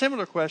question. It's a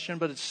similar question,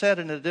 but it's said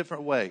in a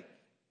different way.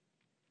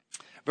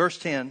 Verse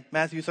 10,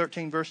 Matthew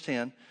 13, verse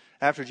 10,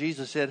 after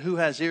Jesus said, Who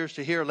has ears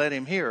to hear, let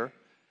him hear.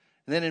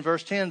 And then in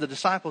verse 10, the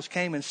disciples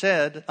came and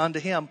said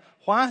unto him,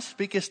 Why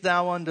speakest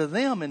thou unto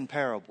them in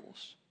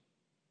parables?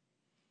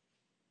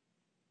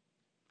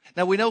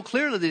 Now we know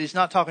clearly that he's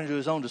not talking to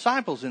his own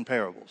disciples in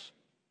parables.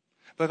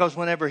 Because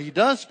whenever he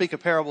does speak a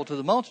parable to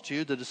the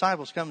multitude, the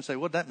disciples come and say,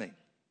 What'd that mean?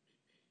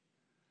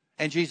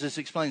 And Jesus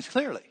explains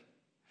clearly.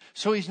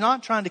 So he's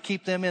not trying to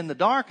keep them in the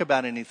dark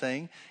about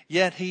anything,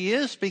 yet he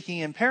is speaking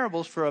in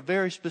parables for a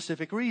very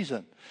specific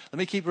reason. Let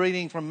me keep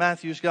reading from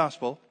Matthew's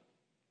gospel.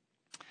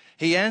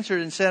 He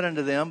answered and said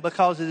unto them,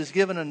 Because it is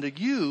given unto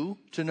you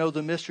to know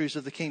the mysteries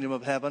of the kingdom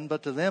of heaven,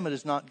 but to them it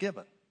is not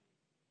given.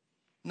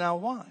 Now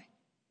why?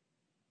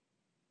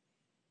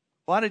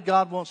 Why did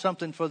God want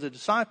something for the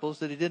disciples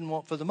that he didn't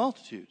want for the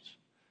multitudes?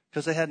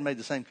 Because they hadn't made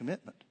the same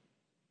commitment.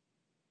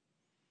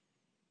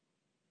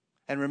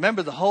 And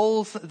remember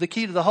the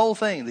key to the whole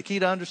thing, the key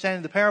to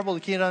understanding the parable, the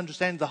key to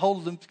understanding the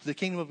whole of the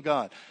kingdom of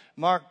God.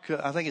 Mark,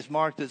 I think it's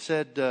Mark that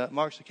said,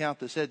 Mark's account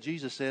that said,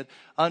 Jesus said,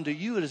 Unto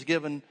you it is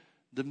given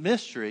the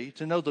mystery,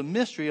 to know the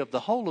mystery of the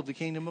whole of the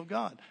kingdom of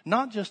God.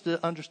 Not just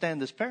to understand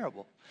this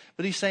parable.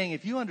 But he's saying,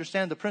 if you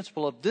understand the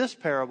principle of this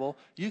parable,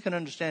 you can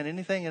understand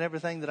anything and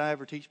everything that I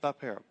ever teach by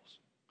parables.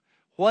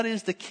 What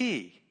is the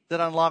key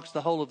that unlocks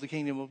the whole of the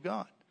kingdom of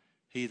God?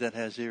 He that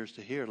has ears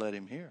to hear, let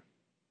him hear.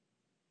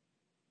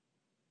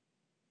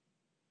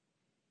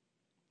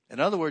 In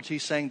other words,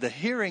 he's saying the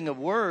hearing of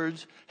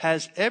words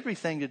has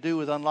everything to do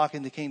with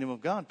unlocking the kingdom of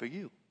God for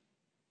you.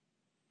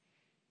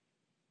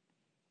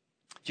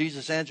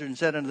 Jesus answered and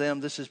said unto them,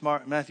 this is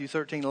Matthew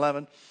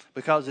 13:11,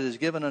 Because it is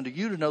given unto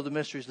you to know the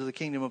mysteries of the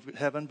kingdom of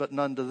heaven, but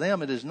unto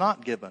them it is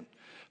not given.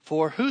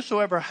 For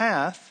whosoever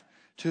hath,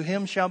 to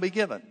him shall be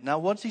given. Now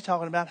what's he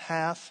talking about?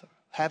 Hath,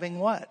 having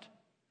what?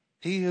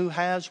 He who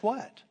has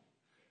what?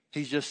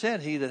 He's just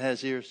said, he that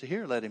has ears to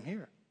hear, let him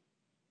hear.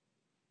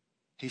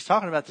 He's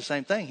talking about the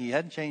same thing. He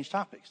hadn't changed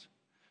topics.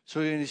 So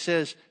when he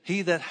says,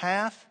 he that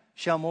hath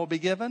shall more be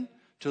given,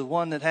 to the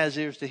one that has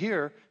ears to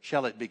hear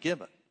shall it be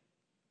given.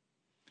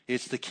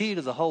 It's the key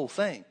to the whole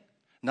thing.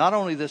 Not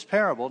only this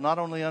parable, not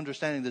only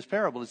understanding this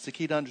parable, it's the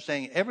key to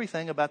understanding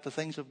everything about the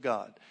things of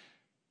God.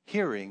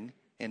 Hearing,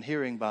 and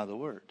hearing by the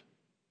word.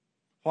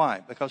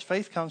 Why? Because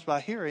faith comes by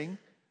hearing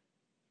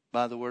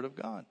by the word of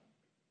God.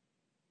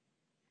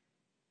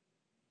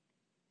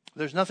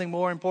 There's nothing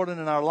more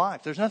important in our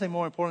life. There's nothing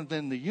more important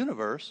in the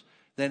universe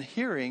than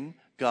hearing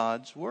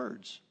God's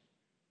words.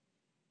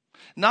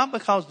 Not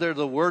because they're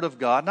the Word of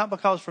God, not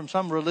because from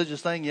some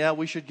religious thing, yeah,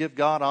 we should give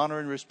God honor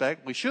and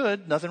respect. We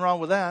should, nothing wrong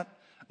with that.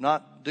 I'm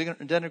not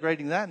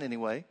denigrating that in any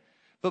way.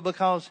 But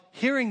because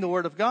hearing the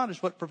Word of God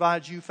is what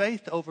provides you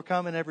faith to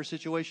overcome in every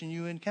situation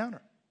you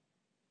encounter.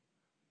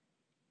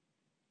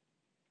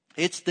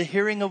 It's the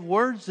hearing of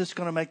words that's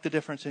going to make the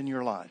difference in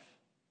your life.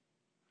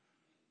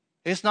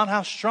 It's not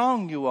how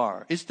strong you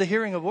are. It's the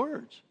hearing of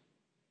words.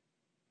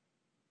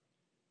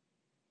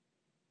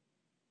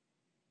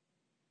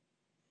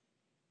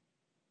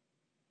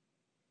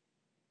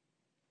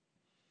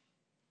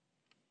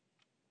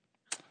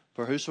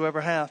 For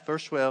whosoever hath,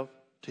 verse 12,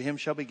 to him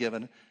shall be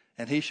given,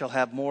 and he shall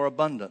have more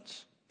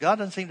abundance. God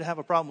doesn't seem to have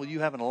a problem with you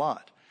having a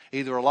lot.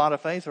 Either a lot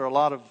of faith or a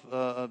lot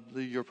of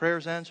your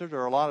prayers answered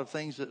or a lot of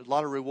things, a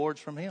lot of rewards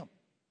from Him.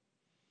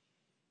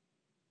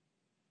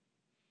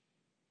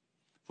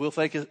 If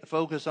we'll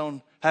focus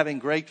on having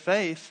great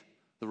faith,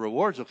 the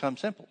rewards will come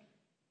simple.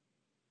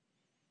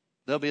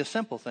 They'll be a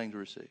simple thing to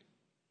receive.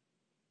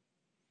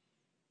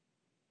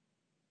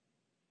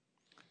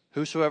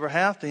 Whosoever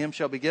hath, to him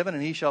shall be given,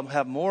 and he shall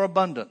have more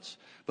abundance.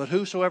 But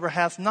whosoever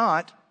hath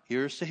not,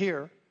 ears to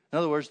hear. In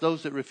other words,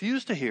 those that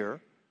refuse to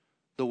hear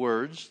the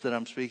words that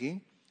I'm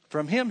speaking,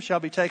 from him shall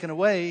be taken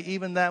away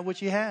even that which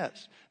he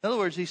has. In other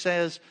words, he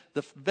says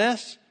the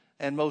best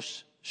and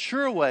most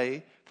sure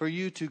way for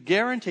you to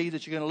guarantee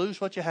that you're going to lose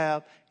what you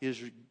have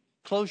is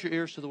close your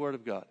ears to the Word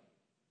of God.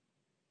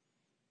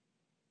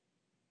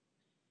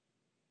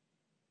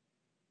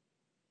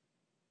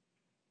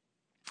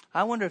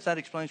 I wonder if that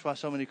explains why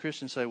so many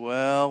Christians say,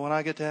 well, when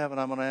I get to heaven,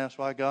 I'm going to ask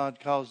why God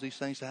caused these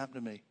things to happen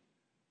to me.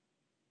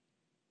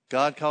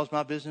 God caused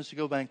my business to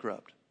go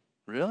bankrupt.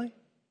 Really? The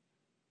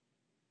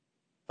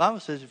Bible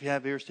says if you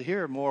have ears to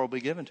hear, more will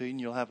be given to you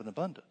and you'll have an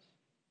abundance.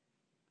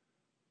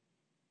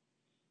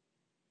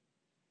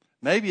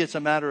 Maybe it's a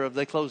matter of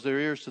they closed their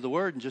ears to the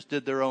Word and just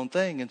did their own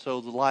thing, and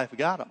so the life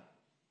got them.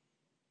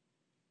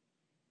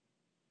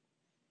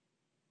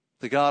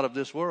 The God of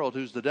this world,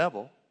 who's the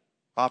devil,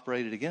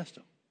 operated against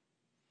them.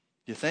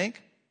 You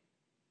think?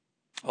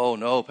 Oh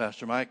no,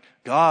 Pastor Mike,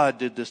 God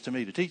did this to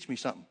me to teach me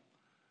something.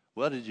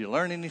 Well, did you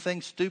learn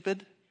anything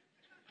stupid?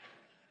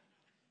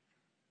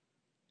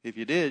 If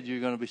you did, you're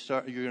going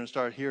to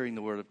start hearing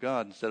the Word of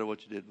God instead of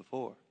what you did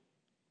before.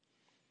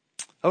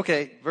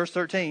 Okay, verse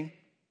 13.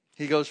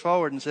 He goes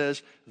forward and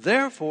says,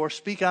 therefore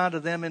speak I to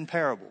them in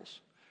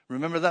parables.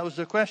 Remember, that was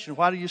the question.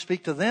 Why do you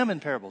speak to them in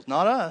parables?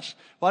 Not us.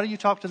 Why do you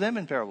talk to them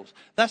in parables?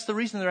 That's the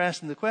reason they're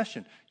asking the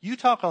question. You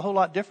talk a whole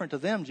lot different to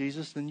them,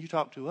 Jesus, than you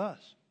talk to us.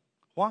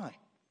 Why?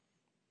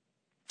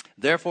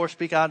 Therefore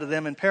speak I to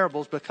them in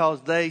parables,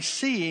 because they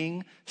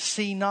seeing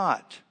see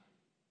not,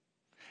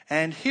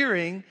 and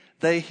hearing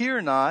they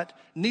hear not,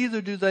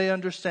 neither do they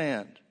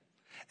understand.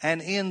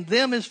 And in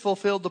them is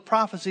fulfilled the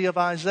prophecy of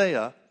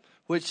Isaiah,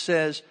 which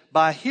says,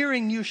 by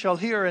hearing you shall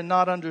hear and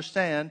not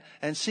understand,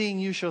 and seeing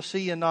you shall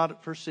see and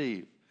not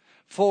perceive.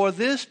 For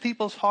this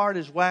people's heart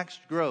is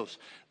waxed gross.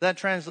 That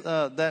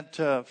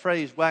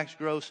phrase, waxed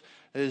gross,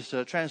 is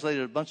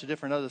translated a bunch of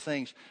different other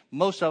things.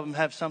 Most of them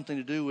have something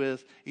to do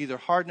with either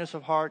hardness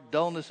of heart,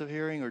 dullness of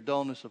hearing, or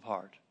dullness of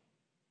heart.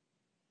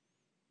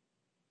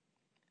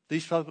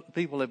 These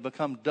people have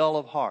become dull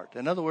of heart.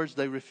 In other words,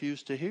 they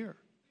refuse to hear.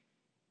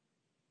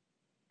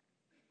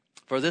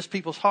 For this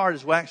people's heart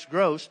is waxed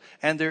gross,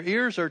 and their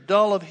ears are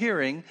dull of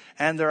hearing,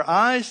 and their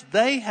eyes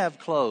they have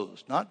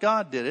closed. Not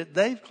God did it.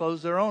 They've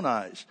closed their own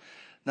eyes.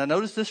 Now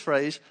notice this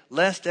phrase,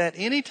 lest at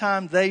any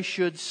time they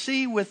should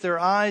see with their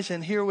eyes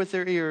and hear with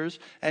their ears,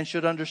 and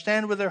should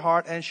understand with their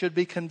heart, and should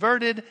be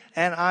converted,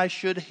 and I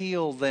should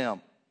heal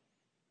them.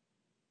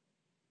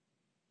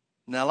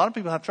 Now a lot of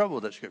people have trouble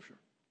with that scripture.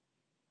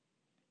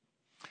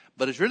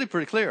 But it's really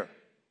pretty clear.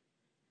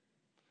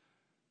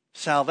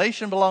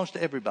 Salvation belongs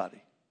to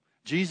everybody.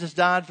 Jesus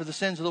died for the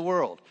sins of the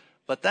world.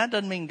 But that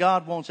doesn't mean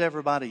God wants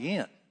everybody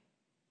in.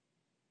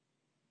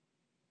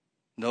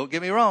 Don't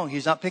get me wrong.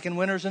 He's not picking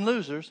winners and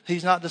losers.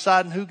 He's not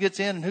deciding who gets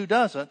in and who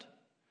doesn't.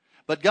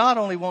 But God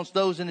only wants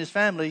those in His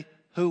family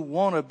who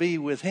want to be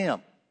with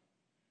Him.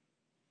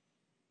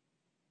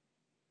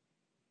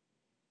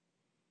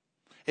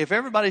 If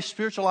everybody's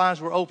spiritual eyes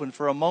were open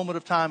for a moment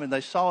of time and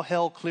they saw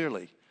hell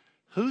clearly,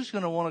 who's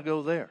going to want to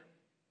go there?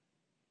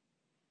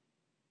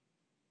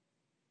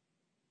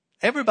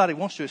 Everybody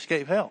wants to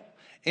escape hell.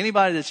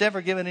 Anybody that's ever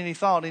given any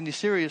thought, any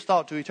serious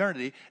thought to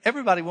eternity,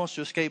 everybody wants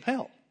to escape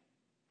hell.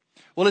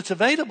 Well, it's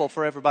available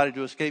for everybody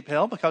to escape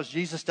hell because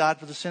Jesus died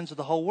for the sins of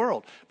the whole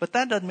world. But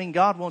that doesn't mean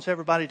God wants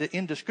everybody to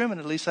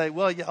indiscriminately say,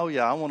 well,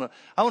 yeah, I want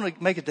to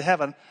make it to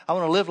heaven. I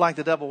want to live like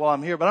the devil while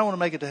I'm here, but I want to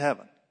make it to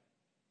heaven.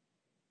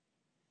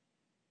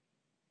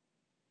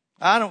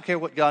 I don't care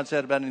what God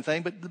said about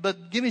anything,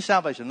 but give me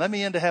salvation. Let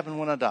me into heaven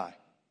when I die.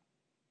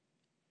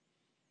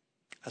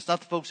 That's not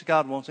the folks that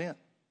God wants in.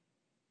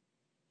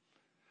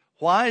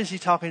 Why is He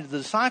talking to the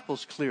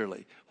disciples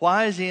clearly?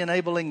 Why is He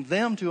enabling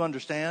them to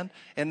understand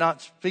and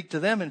not speak to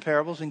them in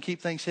parables and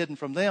keep things hidden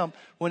from them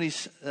when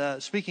He's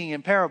speaking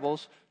in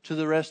parables to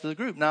the rest of the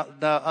group? Now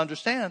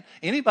understand,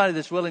 anybody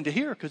that's willing to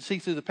hear could see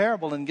through the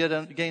parable and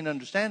gain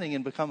understanding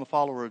and become a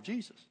follower of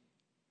Jesus.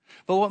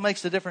 But what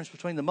makes the difference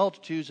between the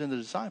multitudes and the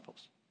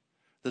disciples?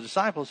 The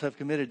disciples have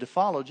committed to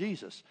follow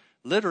Jesus.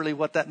 Literally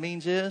what that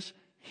means is,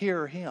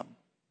 hear him.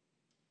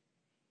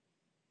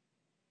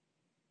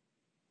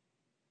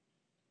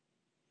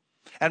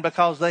 And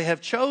because they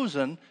have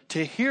chosen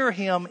to hear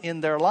him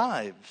in their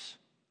lives,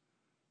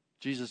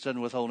 Jesus doesn't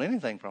withhold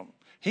anything from them.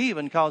 He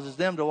even causes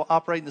them to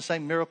operate in the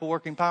same miracle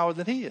working power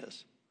that he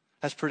is.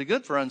 That's pretty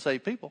good for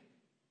unsaved people.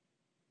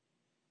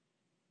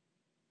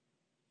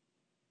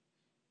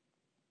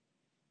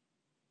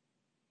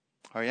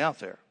 Are you out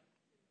there?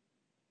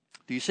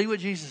 Do you see what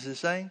Jesus is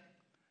saying?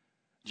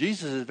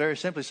 Jesus is very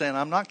simply saying,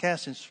 I'm not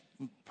casting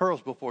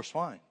pearls before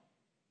swine.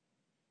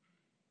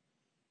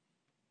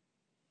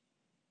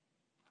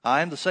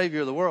 I am the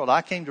Savior of the world.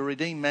 I came to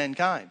redeem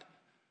mankind.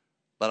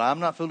 But I'm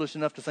not foolish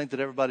enough to think that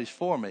everybody's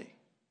for me.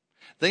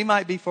 They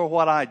might be for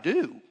what I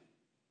do.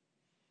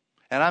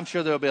 And I'm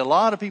sure there'll be a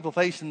lot of people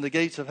facing the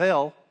gates of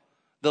hell.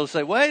 They'll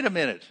say, wait a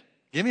minute,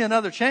 give me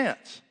another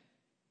chance.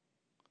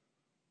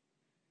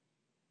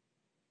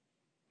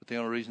 But the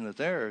only reason that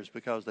they're is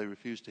because they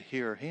refuse to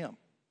hear him.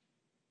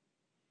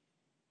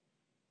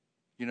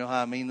 You know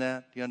how I mean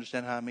that? Do you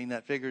understand how I mean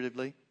that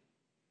figuratively?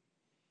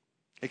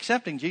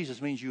 Accepting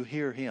Jesus means you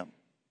hear him.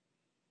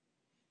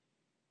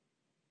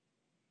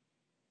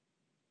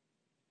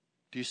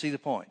 Do you see the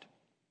point?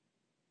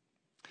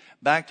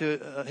 Back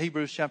to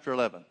Hebrews chapter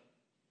 11,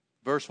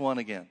 verse 1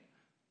 again.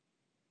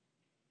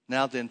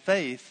 Now then,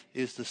 faith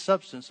is the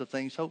substance of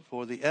things hoped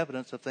for, the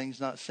evidence of things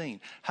not seen.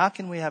 How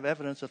can we have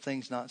evidence of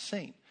things not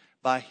seen?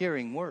 By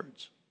hearing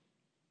words.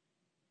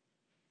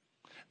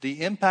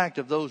 The impact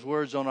of those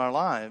words on our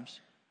lives,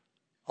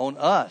 on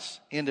us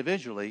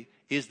individually,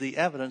 is the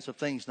evidence of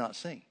things not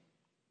seen.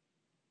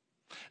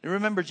 And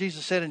remember,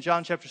 Jesus said in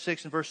John chapter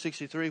 6 and verse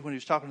 63, when he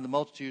was talking to the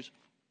multitudes,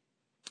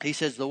 he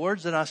says, the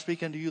words that I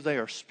speak unto you, they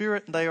are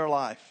spirit and they are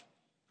life.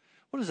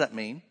 What does that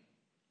mean?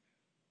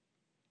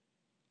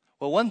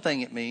 Well, one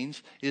thing it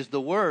means is the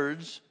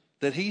words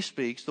that he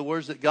speaks, the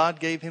words that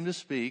God gave him to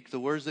speak, the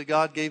words that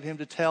God gave him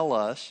to tell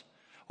us,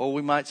 or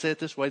we might say it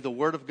this way, the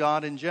Word of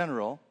God in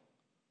general,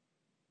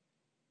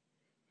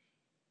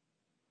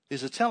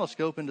 is a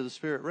telescope into the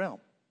spirit realm.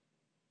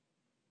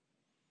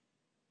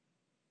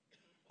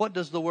 What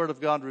does the Word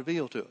of God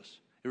reveal to us?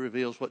 It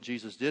reveals what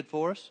Jesus did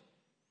for us.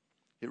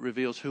 It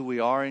reveals who we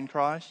are in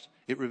Christ.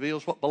 It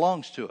reveals what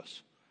belongs to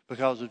us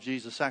because of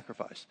Jesus'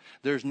 sacrifice.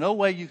 There's no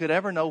way you could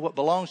ever know what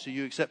belongs to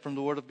you except from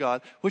the Word of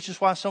God, which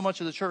is why so much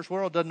of the church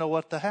world doesn't know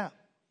what to have.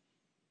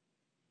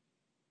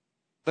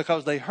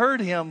 Because they heard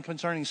him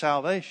concerning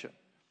salvation.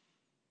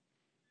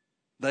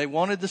 They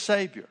wanted the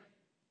Savior.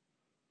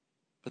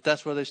 But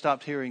that's where they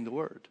stopped hearing the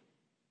Word.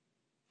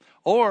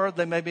 Or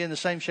they may be in the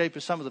same shape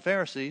as some of the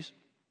Pharisees.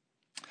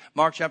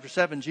 Mark chapter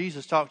 7,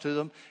 Jesus talked to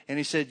them and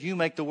he said, you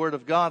make the Word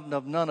of God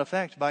of none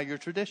effect by your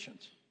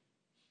traditions.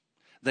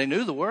 They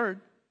knew the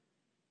Word,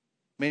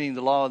 meaning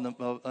the law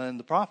and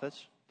the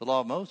prophets, the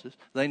law of Moses.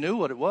 They knew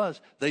what it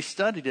was. They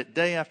studied it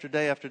day after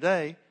day after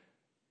day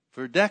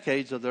for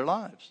decades of their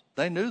lives.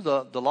 They knew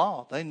the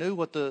law. They knew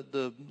what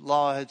the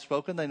law had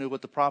spoken. They knew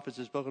what the prophets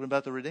had spoken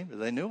about the Redeemer.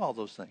 They knew all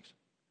those things.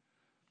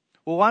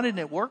 Well, why didn't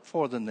it work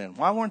for them then?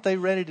 Why weren't they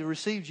ready to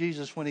receive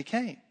Jesus when he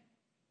came?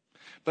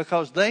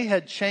 Because they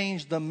had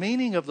changed the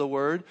meaning of the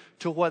word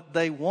to what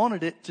they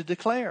wanted it to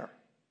declare.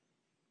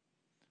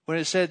 When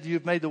it said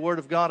you've made the Word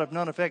of God of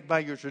none effect by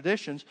your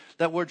traditions,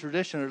 that word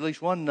tradition, or at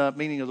least one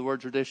meaning of the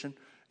word tradition,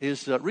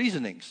 is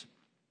reasonings.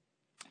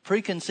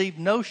 Preconceived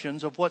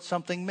notions of what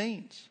something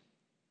means.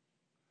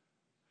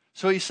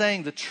 So he's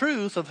saying the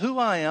truth of who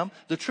I am,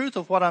 the truth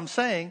of what I'm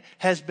saying,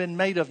 has been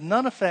made of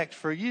none effect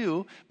for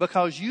you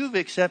because you've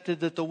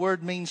accepted that the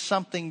word means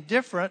something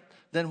different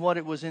than what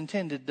it was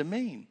intended to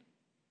mean.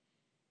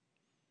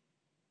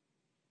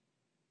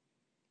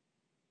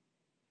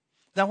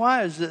 Now,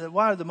 why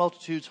are the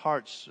multitude's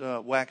hearts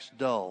waxed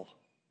dull?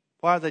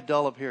 Why are they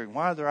dull of hearing?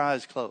 Why are their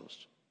eyes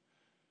closed?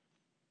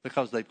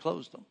 Because they've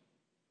closed them.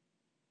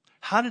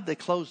 How did they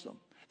close them?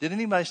 Did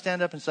anybody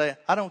stand up and say,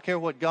 I don't care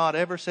what God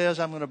ever says,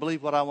 I'm going to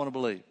believe what I want to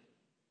believe?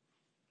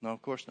 No,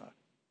 of course not.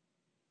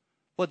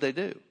 What'd they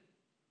do?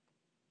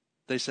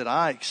 They said,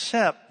 I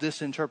accept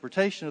this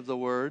interpretation of the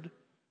word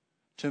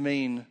to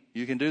mean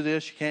you can do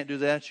this, you can't do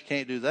that, you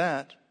can't do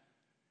that,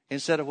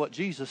 instead of what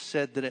Jesus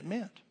said that it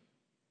meant.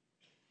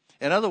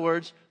 In other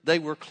words, they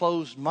were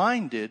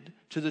closed-minded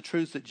to the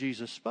truth that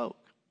Jesus spoke.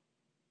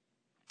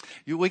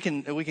 We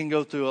can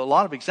go through a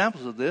lot of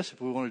examples of this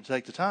if we wanted to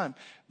take the time.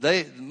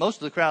 Most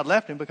of the crowd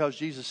left him because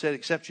Jesus said,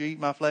 except you eat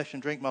my flesh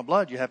and drink my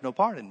blood, you have no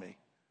part in me.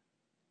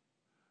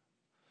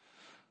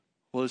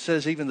 Well, it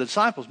says even the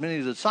disciples, many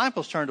of the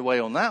disciples turned away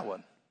on that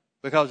one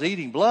because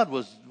eating blood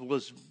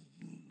was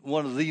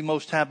one of the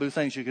most taboo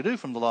things you could do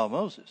from the law of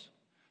Moses.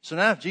 So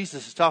now if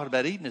Jesus is talking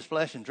about eating his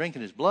flesh and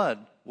drinking his blood,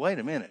 wait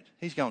a minute,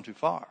 he's gone too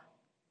far.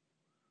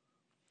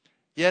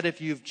 Yet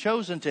if you've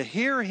chosen to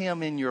hear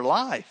him in your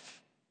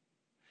life,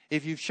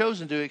 if you've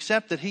chosen to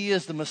accept that he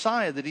is the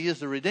Messiah, that he is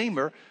the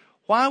Redeemer,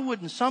 why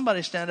wouldn't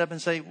somebody stand up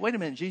and say, wait a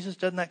minute, Jesus,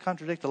 doesn't that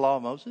contradict the law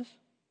of Moses?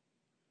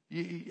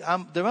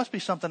 There must be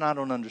something I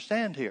don't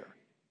understand here.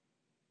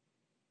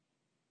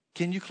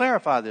 Can you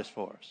clarify this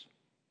for us?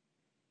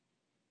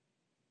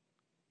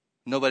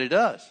 Nobody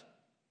does.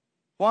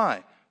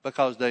 Why?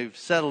 Because they've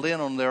settled in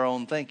on their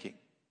own thinking.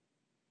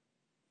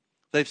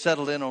 They've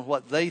settled in on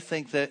what they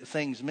think that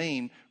things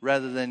mean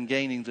rather than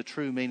gaining the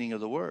true meaning of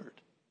the word.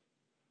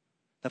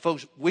 Now,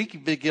 folks, we can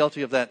be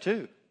guilty of that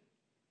too.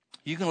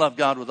 You can love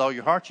God with all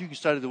your heart. You can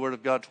study the Word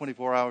of God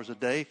 24 hours a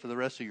day for the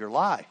rest of your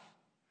life.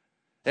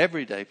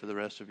 Every day for the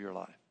rest of your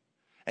life.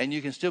 And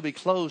you can still be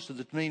closed to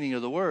the meaning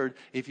of the Word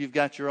if you've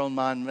got your own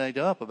mind made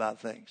up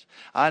about things.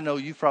 I know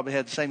you've probably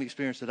had the same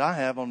experience that I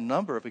have on a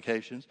number of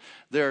occasions.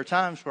 There are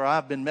times where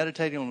I've been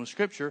meditating on the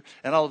Scripture,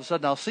 and all of a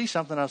sudden I'll see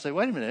something and I'll say,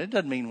 wait a minute, it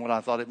doesn't mean what I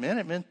thought it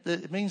meant.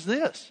 It means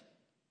this.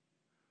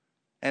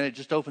 And it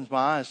just opens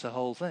my eyes to the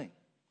whole thing.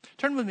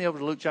 Turn with me over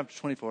to Luke chapter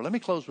 24. Let me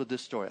close with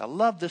this story. I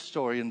love this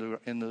story in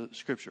the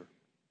Scripture.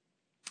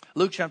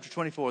 Luke chapter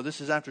 24.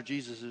 This is after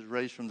Jesus is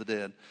raised from the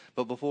dead,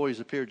 but before he's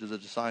appeared to the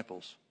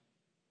disciples.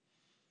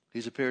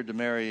 He's appeared to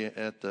Mary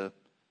at the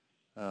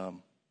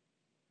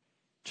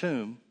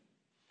tomb,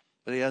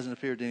 but he hasn't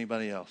appeared to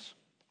anybody else.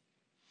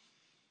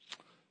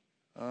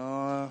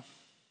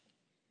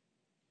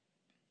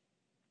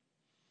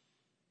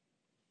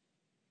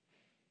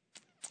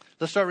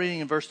 Let's start reading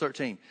in verse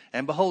 13.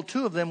 And behold,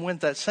 two of them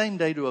went that same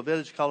day to a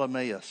village called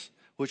Emmaus,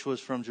 which was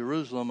from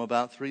Jerusalem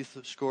about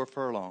 80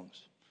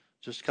 furlongs,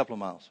 just a couple of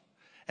miles.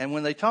 And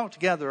when they talked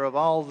together of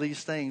all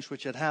these things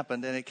which had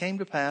happened, and it came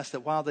to pass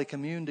that while they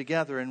communed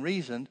together and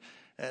reasoned,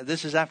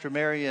 this is after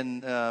Mary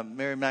and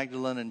Mary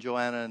Magdalene and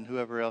Joanna and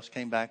whoever else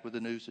came back with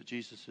the news that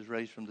Jesus is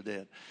raised from the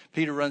dead.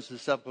 Peter runs to the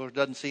sepulchre,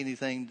 doesn't see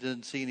anything,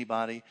 doesn't see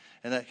anybody,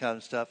 and that kind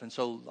of stuff. And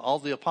so all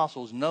the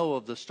apostles know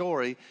of the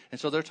story,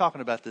 and so they're talking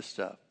about this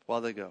stuff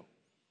while they go.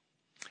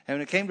 And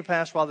when it came to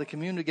pass, while they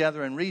communed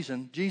together and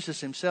reasoned,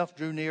 Jesus himself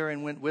drew near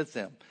and went with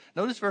them.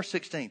 Notice verse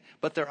 16.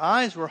 But their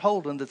eyes were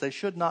holden that they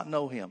should not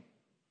know him.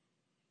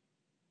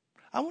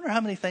 I wonder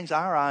how many things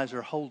our eyes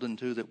are holden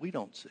to that we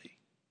don't see.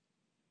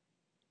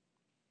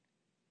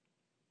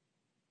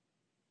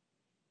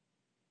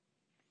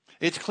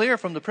 It's clear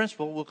from the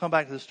principle, we'll come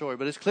back to the story,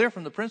 but it's clear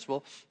from the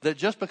principle that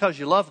just because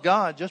you love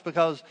God, just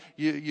because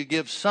you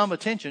give some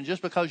attention,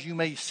 just because you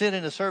may sit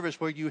in a service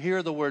where you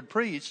hear the word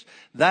preached,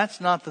 that's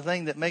not the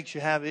thing that makes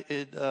you have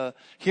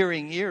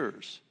hearing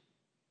ears.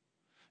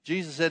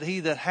 Jesus said,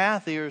 he that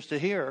hath ears to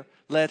hear,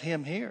 let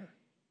him hear.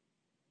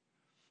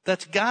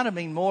 That's got to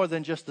mean more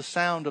than just the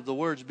sound of the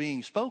words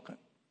being spoken.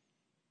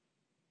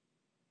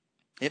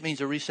 It means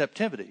a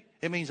receptivity.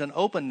 It means an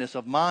openness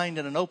of mind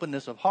and an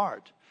openness of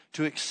heart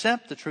to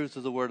accept the truth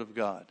of the Word of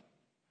God,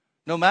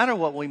 no matter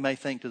what we may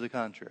think to the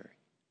contrary.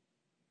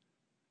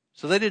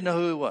 So they didn't know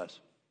who he was.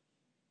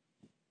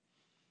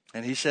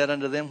 And he said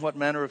unto them, what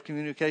manner of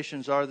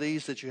communications are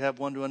these that you have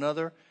one to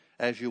another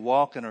as you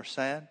walk and are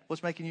sad?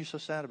 What's making you so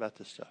sad about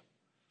this stuff?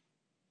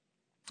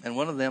 And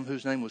one of them,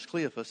 whose name was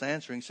Cleophas,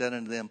 answering said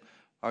unto them,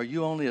 are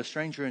you only a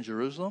stranger in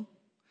Jerusalem?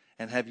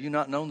 And have you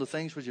not known the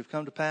things which have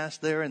come to pass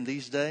there in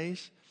these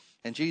days?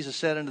 And Jesus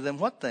said unto them,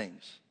 what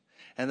things?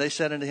 And they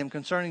said unto him,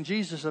 concerning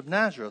Jesus of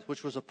Nazareth,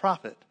 which was a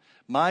prophet,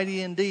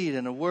 mighty indeed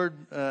and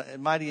word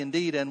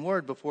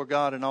before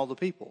God and all the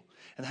people,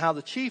 and how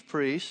the chief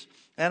priests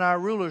and our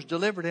rulers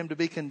delivered him to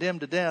be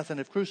condemned to death and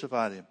have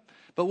crucified him.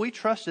 But we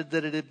trusted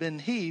that it had been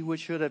he which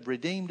should have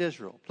redeemed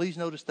Israel. Please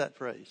notice that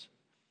phrase.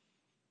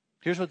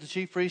 Here's what the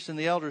chief priests and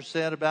the elders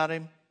said about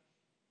him,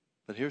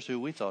 but here's who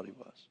we thought he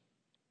was.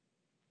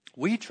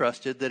 We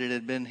trusted that it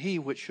had been he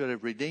which should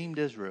have redeemed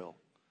Israel.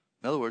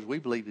 In other words, we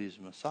believed he's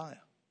the Messiah.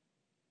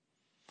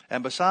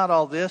 And beside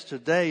all this,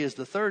 today is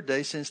the third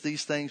day since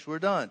these things were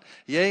done.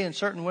 Yea, and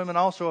certain women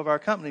also of our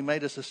company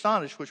made us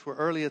astonished, which were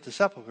early at the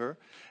sepulchre.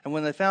 And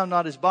when they found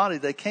not his body,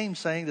 they came,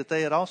 saying that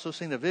they had also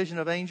seen a vision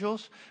of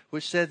angels,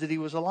 which said that he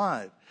was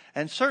alive.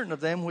 And certain of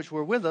them which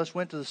were with us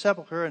went to the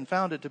sepulchre and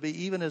found it to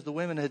be even as the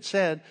women had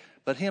said,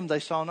 but him they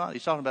saw not.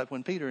 He's talking about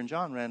when Peter and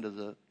John ran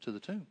to the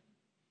tomb.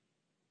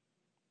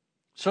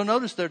 So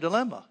notice their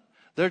dilemma.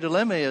 Their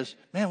dilemma is,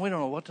 man, we don't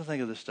know what to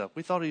think of this stuff.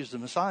 We thought he was the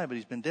Messiah, but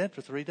he's been dead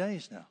for 3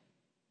 days now.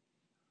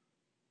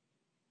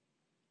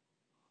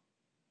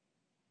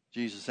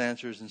 Jesus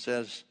answers and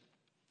says,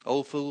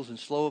 O fools and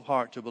slow of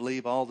heart to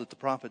believe all that the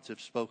prophets have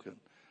spoken.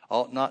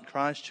 Ought not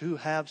Christ to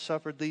have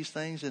suffered these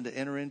things and to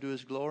enter into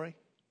his glory?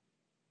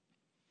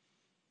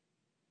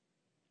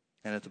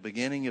 And at the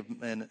beginning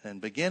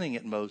beginning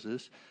at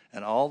Moses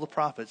and all the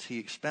prophets, he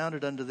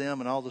expounded unto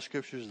them in all the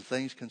scriptures the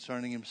things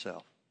concerning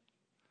himself.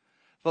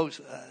 Folks,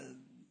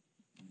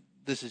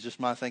 this is just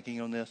my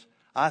thinking on this.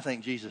 I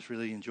think Jesus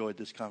really enjoyed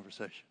this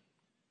conversation.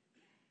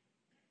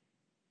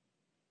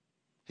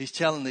 He's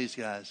telling these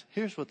guys,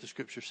 here's what the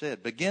scripture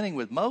said. Beginning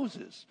with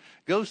Moses,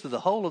 goes to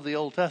the whole of the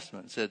Old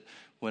Testament. It said,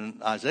 when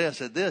Isaiah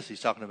said this,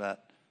 he's talking about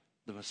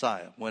the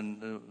Messiah.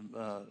 When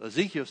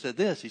Ezekiel said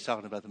this, he's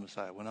talking about the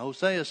Messiah. When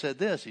Hosea said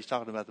this, he's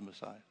talking about the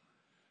Messiah.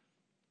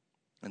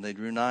 And they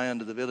drew nigh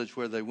unto the village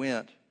where they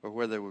went, or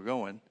where they were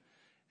going.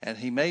 And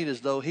he made as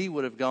though he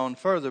would have gone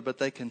further, but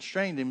they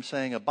constrained him,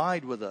 saying,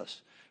 Abide with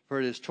us, for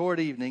it is toward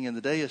evening, and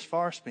the day is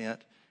far spent.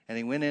 And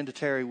he went in to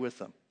tarry with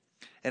them.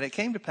 And it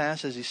came to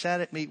pass, as he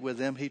sat at meat with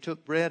them, he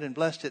took bread and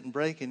blessed it and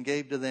brake and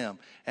gave to them.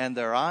 And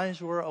their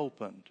eyes were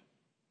opened.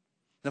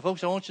 Now,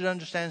 folks, I want you to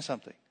understand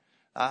something.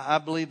 I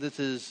believe this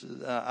is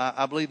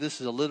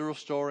a literal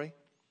story.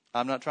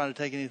 I'm not trying to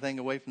take anything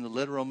away from the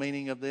literal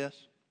meaning of this.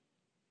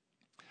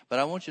 But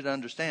I want you to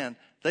understand,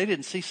 they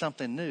didn't see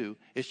something new.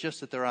 It's just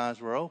that their eyes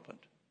were opened.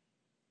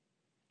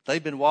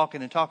 They've been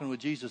walking and talking with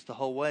Jesus the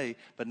whole way,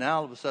 but now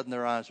all of a sudden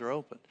their eyes are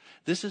open.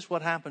 This is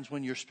what happens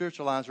when your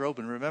spiritual eyes are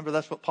open. Remember,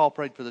 that's what Paul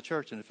prayed for the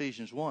church in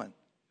Ephesians 1.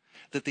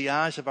 That the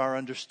eyes of our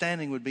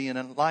understanding would be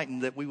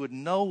enlightened, that we would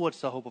know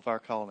what's the hope of our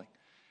calling,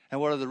 and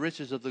what are the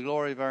riches of the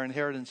glory of our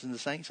inheritance in the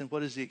saints, and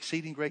what is the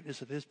exceeding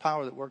greatness of his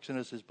power that works in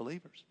us as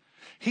believers.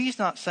 He's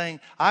not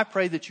saying, I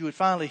pray that you would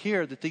finally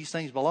hear that these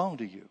things belong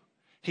to you.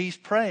 He's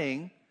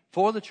praying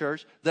for the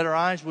church that our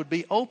eyes would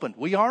be opened.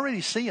 We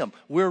already see them.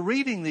 We're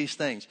reading these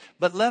things.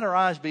 But let our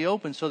eyes be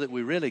open so that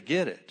we really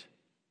get it.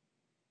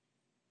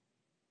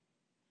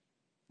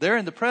 They're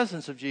in the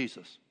presence of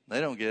Jesus.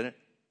 They don't get it.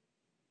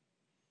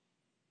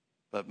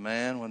 But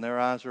man, when their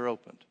eyes are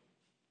opened,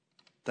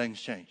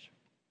 things change.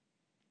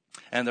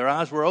 And their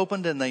eyes were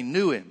opened and they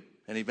knew him.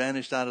 And he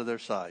vanished out of their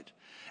sight.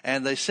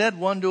 And they said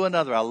one to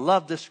another, I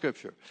love this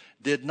scripture,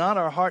 did not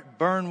our heart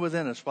burn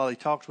within us while he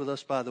talked with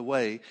us by the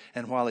way,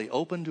 and while he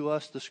opened to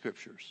us the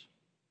scriptures?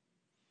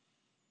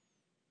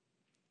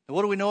 And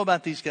what do we know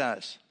about these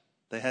guys?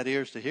 They had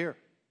ears to hear.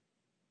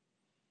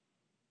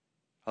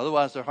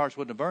 Otherwise, their hearts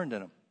wouldn't have burned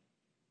in them.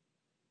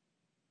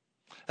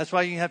 That's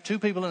why you can have two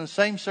people in the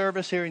same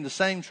service hearing the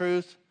same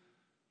truth.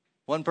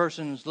 One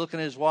person's looking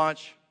at his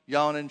watch,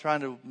 yawning, trying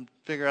to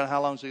figure out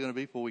how long it's going to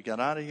be before we got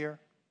out of here.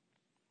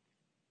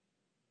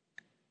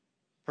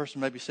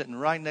 Person may be sitting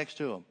right next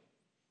to him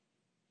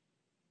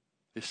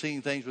is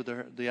seeing things with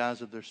the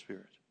eyes of their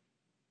spirit.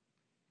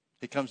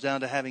 It comes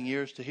down to having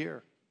ears to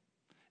hear.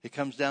 It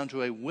comes down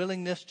to a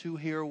willingness to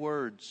hear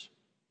words.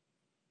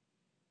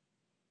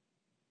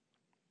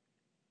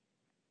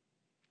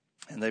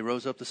 And they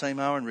rose up the same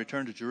hour and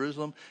returned to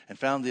Jerusalem and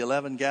found the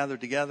 11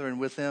 gathered together and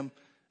with them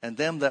and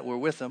them that were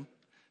with them,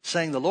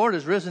 saying, the Lord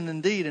is risen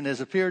indeed and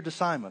has appeared to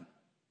Simon.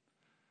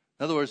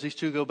 In other words, these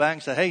two go back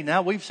and say, hey,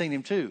 now we've seen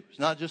him too. It's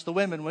not just the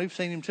women, we've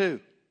seen him too.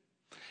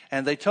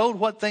 And they told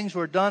what things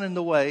were done in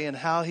the way and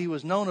how he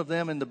was known of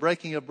them in the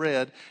breaking of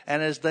bread.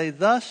 And as they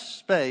thus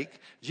spake,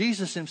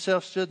 Jesus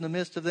himself stood in the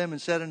midst of them and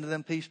said unto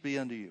them, peace be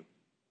unto you.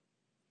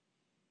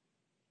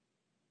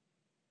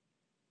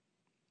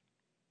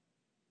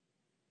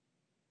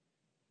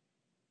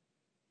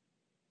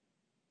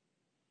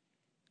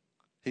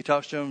 He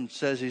talks to him,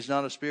 says he's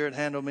not a spirit,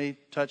 handle me,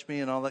 touch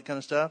me, and all that kind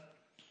of stuff.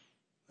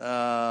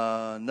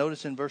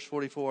 Notice in verse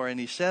 44, and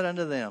he said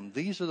unto them,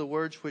 these are the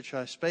words which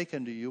I spake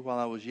unto you while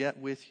I was yet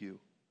with you,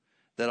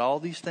 that all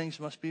these things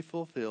must be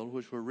fulfilled,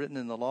 which were written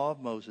in the law of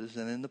Moses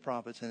and in the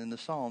prophets and in the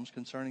Psalms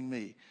concerning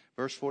me.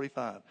 Verse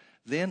 45,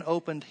 then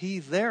opened he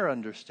their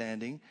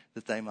understanding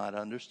that they might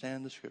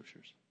understand the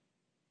scriptures.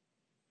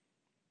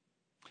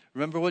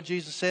 Remember what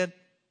Jesus said?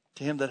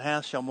 To him that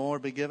hath shall more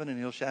be given,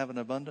 and he shall have an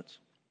abundance.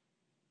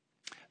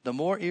 The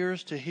more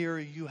ears to hear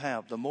you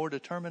have, the more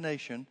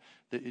determination,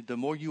 the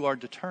more you are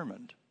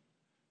determined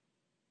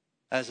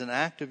as an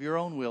act of your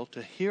own will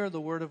to hear the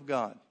word of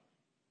God,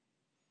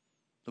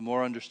 the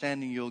more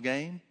understanding you'll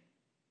gain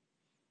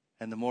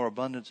and the more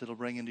abundance it'll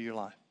bring into your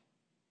life.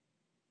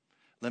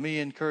 Let me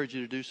encourage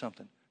you to do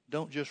something.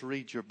 Don't just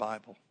read your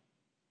Bible.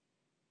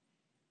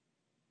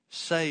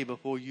 Say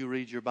before you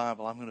read your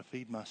Bible, I'm going to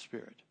feed my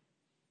spirit.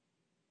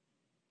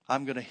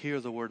 I'm going to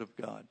hear the word of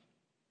God.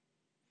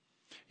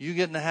 You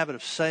get in the habit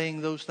of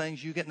saying those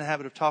things, you get in the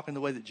habit of talking the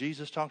way that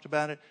Jesus talked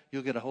about it,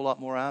 you'll get a whole lot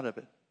more out of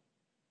it.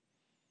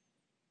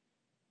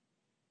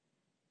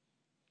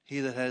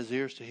 He that has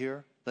ears to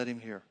hear, let him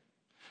hear.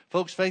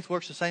 Folks, faith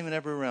works the same in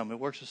every realm. It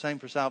works the same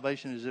for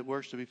salvation as it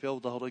works to be filled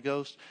with the Holy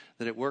Ghost,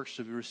 that it works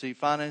to receive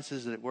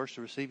finances, that it works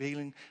to receive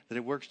healing, that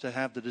it works to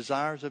have the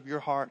desires of your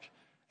heart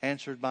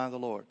answered by the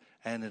Lord.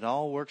 And it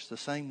all works the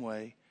same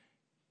way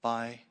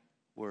by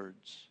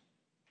words.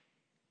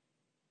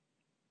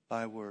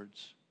 By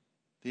words.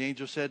 The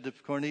angel said to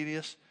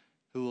Cornelius,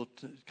 who will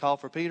call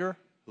for Peter,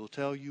 who will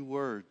tell you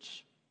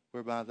words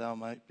whereby thou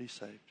might be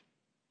saved.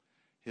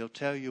 He'll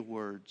tell you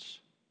words.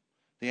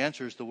 The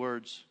answer is the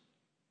words.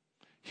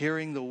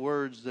 Hearing the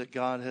words that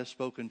God has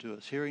spoken to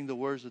us. Hearing the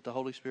words that the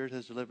Holy Spirit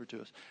has delivered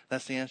to us.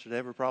 That's the answer to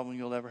every problem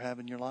you'll ever have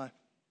in your life.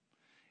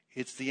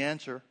 It's the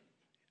answer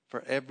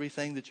for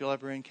everything that you'll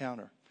ever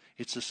encounter.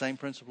 It's the same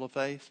principle of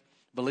faith.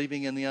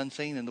 Believing in the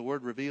unseen, and the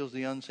word reveals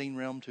the unseen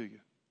realm to you.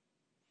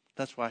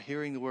 That's why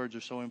hearing the words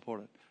are so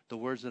important. The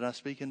words that I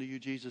speak unto you,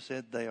 Jesus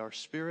said, they are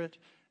spirit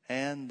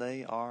and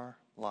they are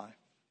life.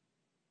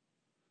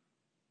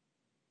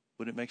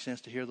 Would it make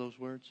sense to hear those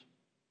words?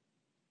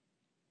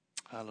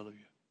 Hallelujah.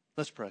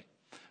 Let's pray.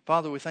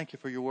 Father, we thank you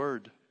for your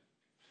word.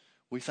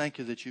 We thank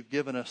you that you've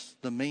given us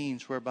the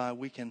means whereby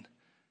we can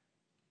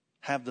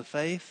have the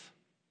faith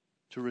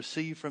to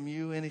receive from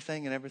you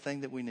anything and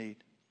everything that we need.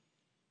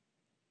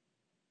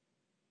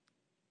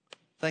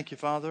 Thank you,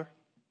 Father,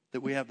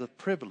 that we have the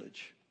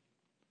privilege,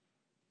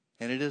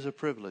 and it is a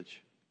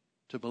privilege,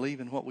 to believe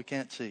in what we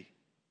can't see.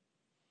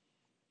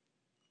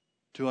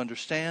 To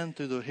understand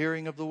through the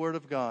hearing of the Word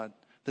of God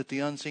that the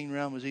unseen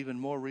realm is even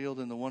more real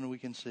than the one we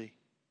can see.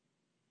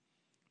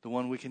 The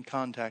one we can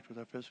contact with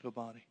our physical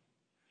body.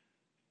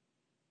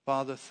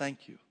 Father,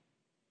 thank you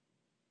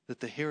that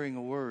the hearing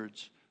of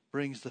words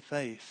brings the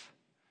faith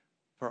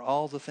for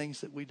all the things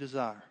that we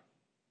desire.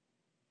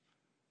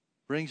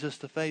 Brings us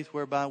the faith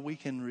whereby we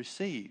can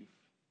receive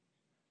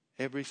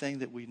everything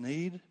that we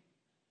need,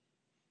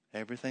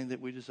 everything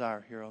that we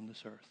desire here on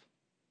this earth.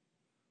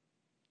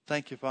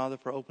 Thank you, Father,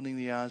 for opening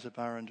the eyes of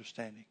our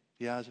understanding,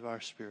 the eyes of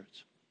our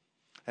spirits.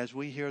 As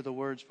we hear the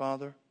words,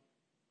 Father,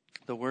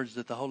 the words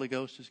that the Holy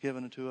Ghost has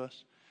given unto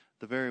us,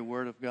 the very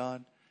Word of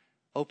God,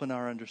 open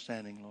our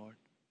understanding, Lord.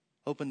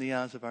 Open the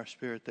eyes of our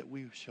spirit that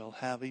we shall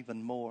have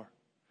even more.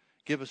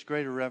 Give us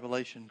greater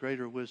revelation,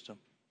 greater wisdom,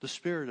 the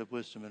spirit of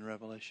wisdom and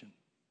revelation,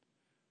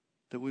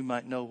 that we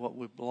might know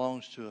what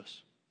belongs to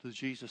us through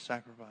Jesus'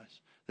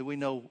 sacrifice, that we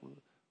know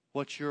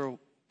what your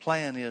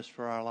plan is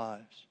for our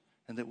lives,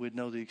 and that we'd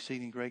know the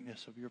exceeding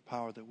greatness of your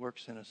power that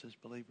works in us as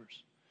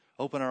believers.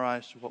 Open our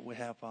eyes to what we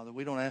have, Father.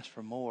 We don't ask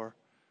for more.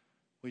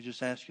 We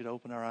just ask you to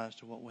open our eyes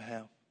to what we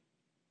have,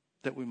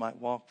 that we might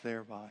walk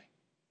thereby.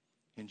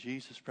 In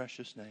Jesus'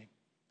 precious name,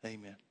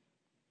 amen.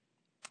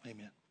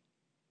 Amen.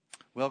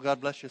 Well, God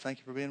bless you. Thank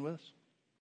you for being with us.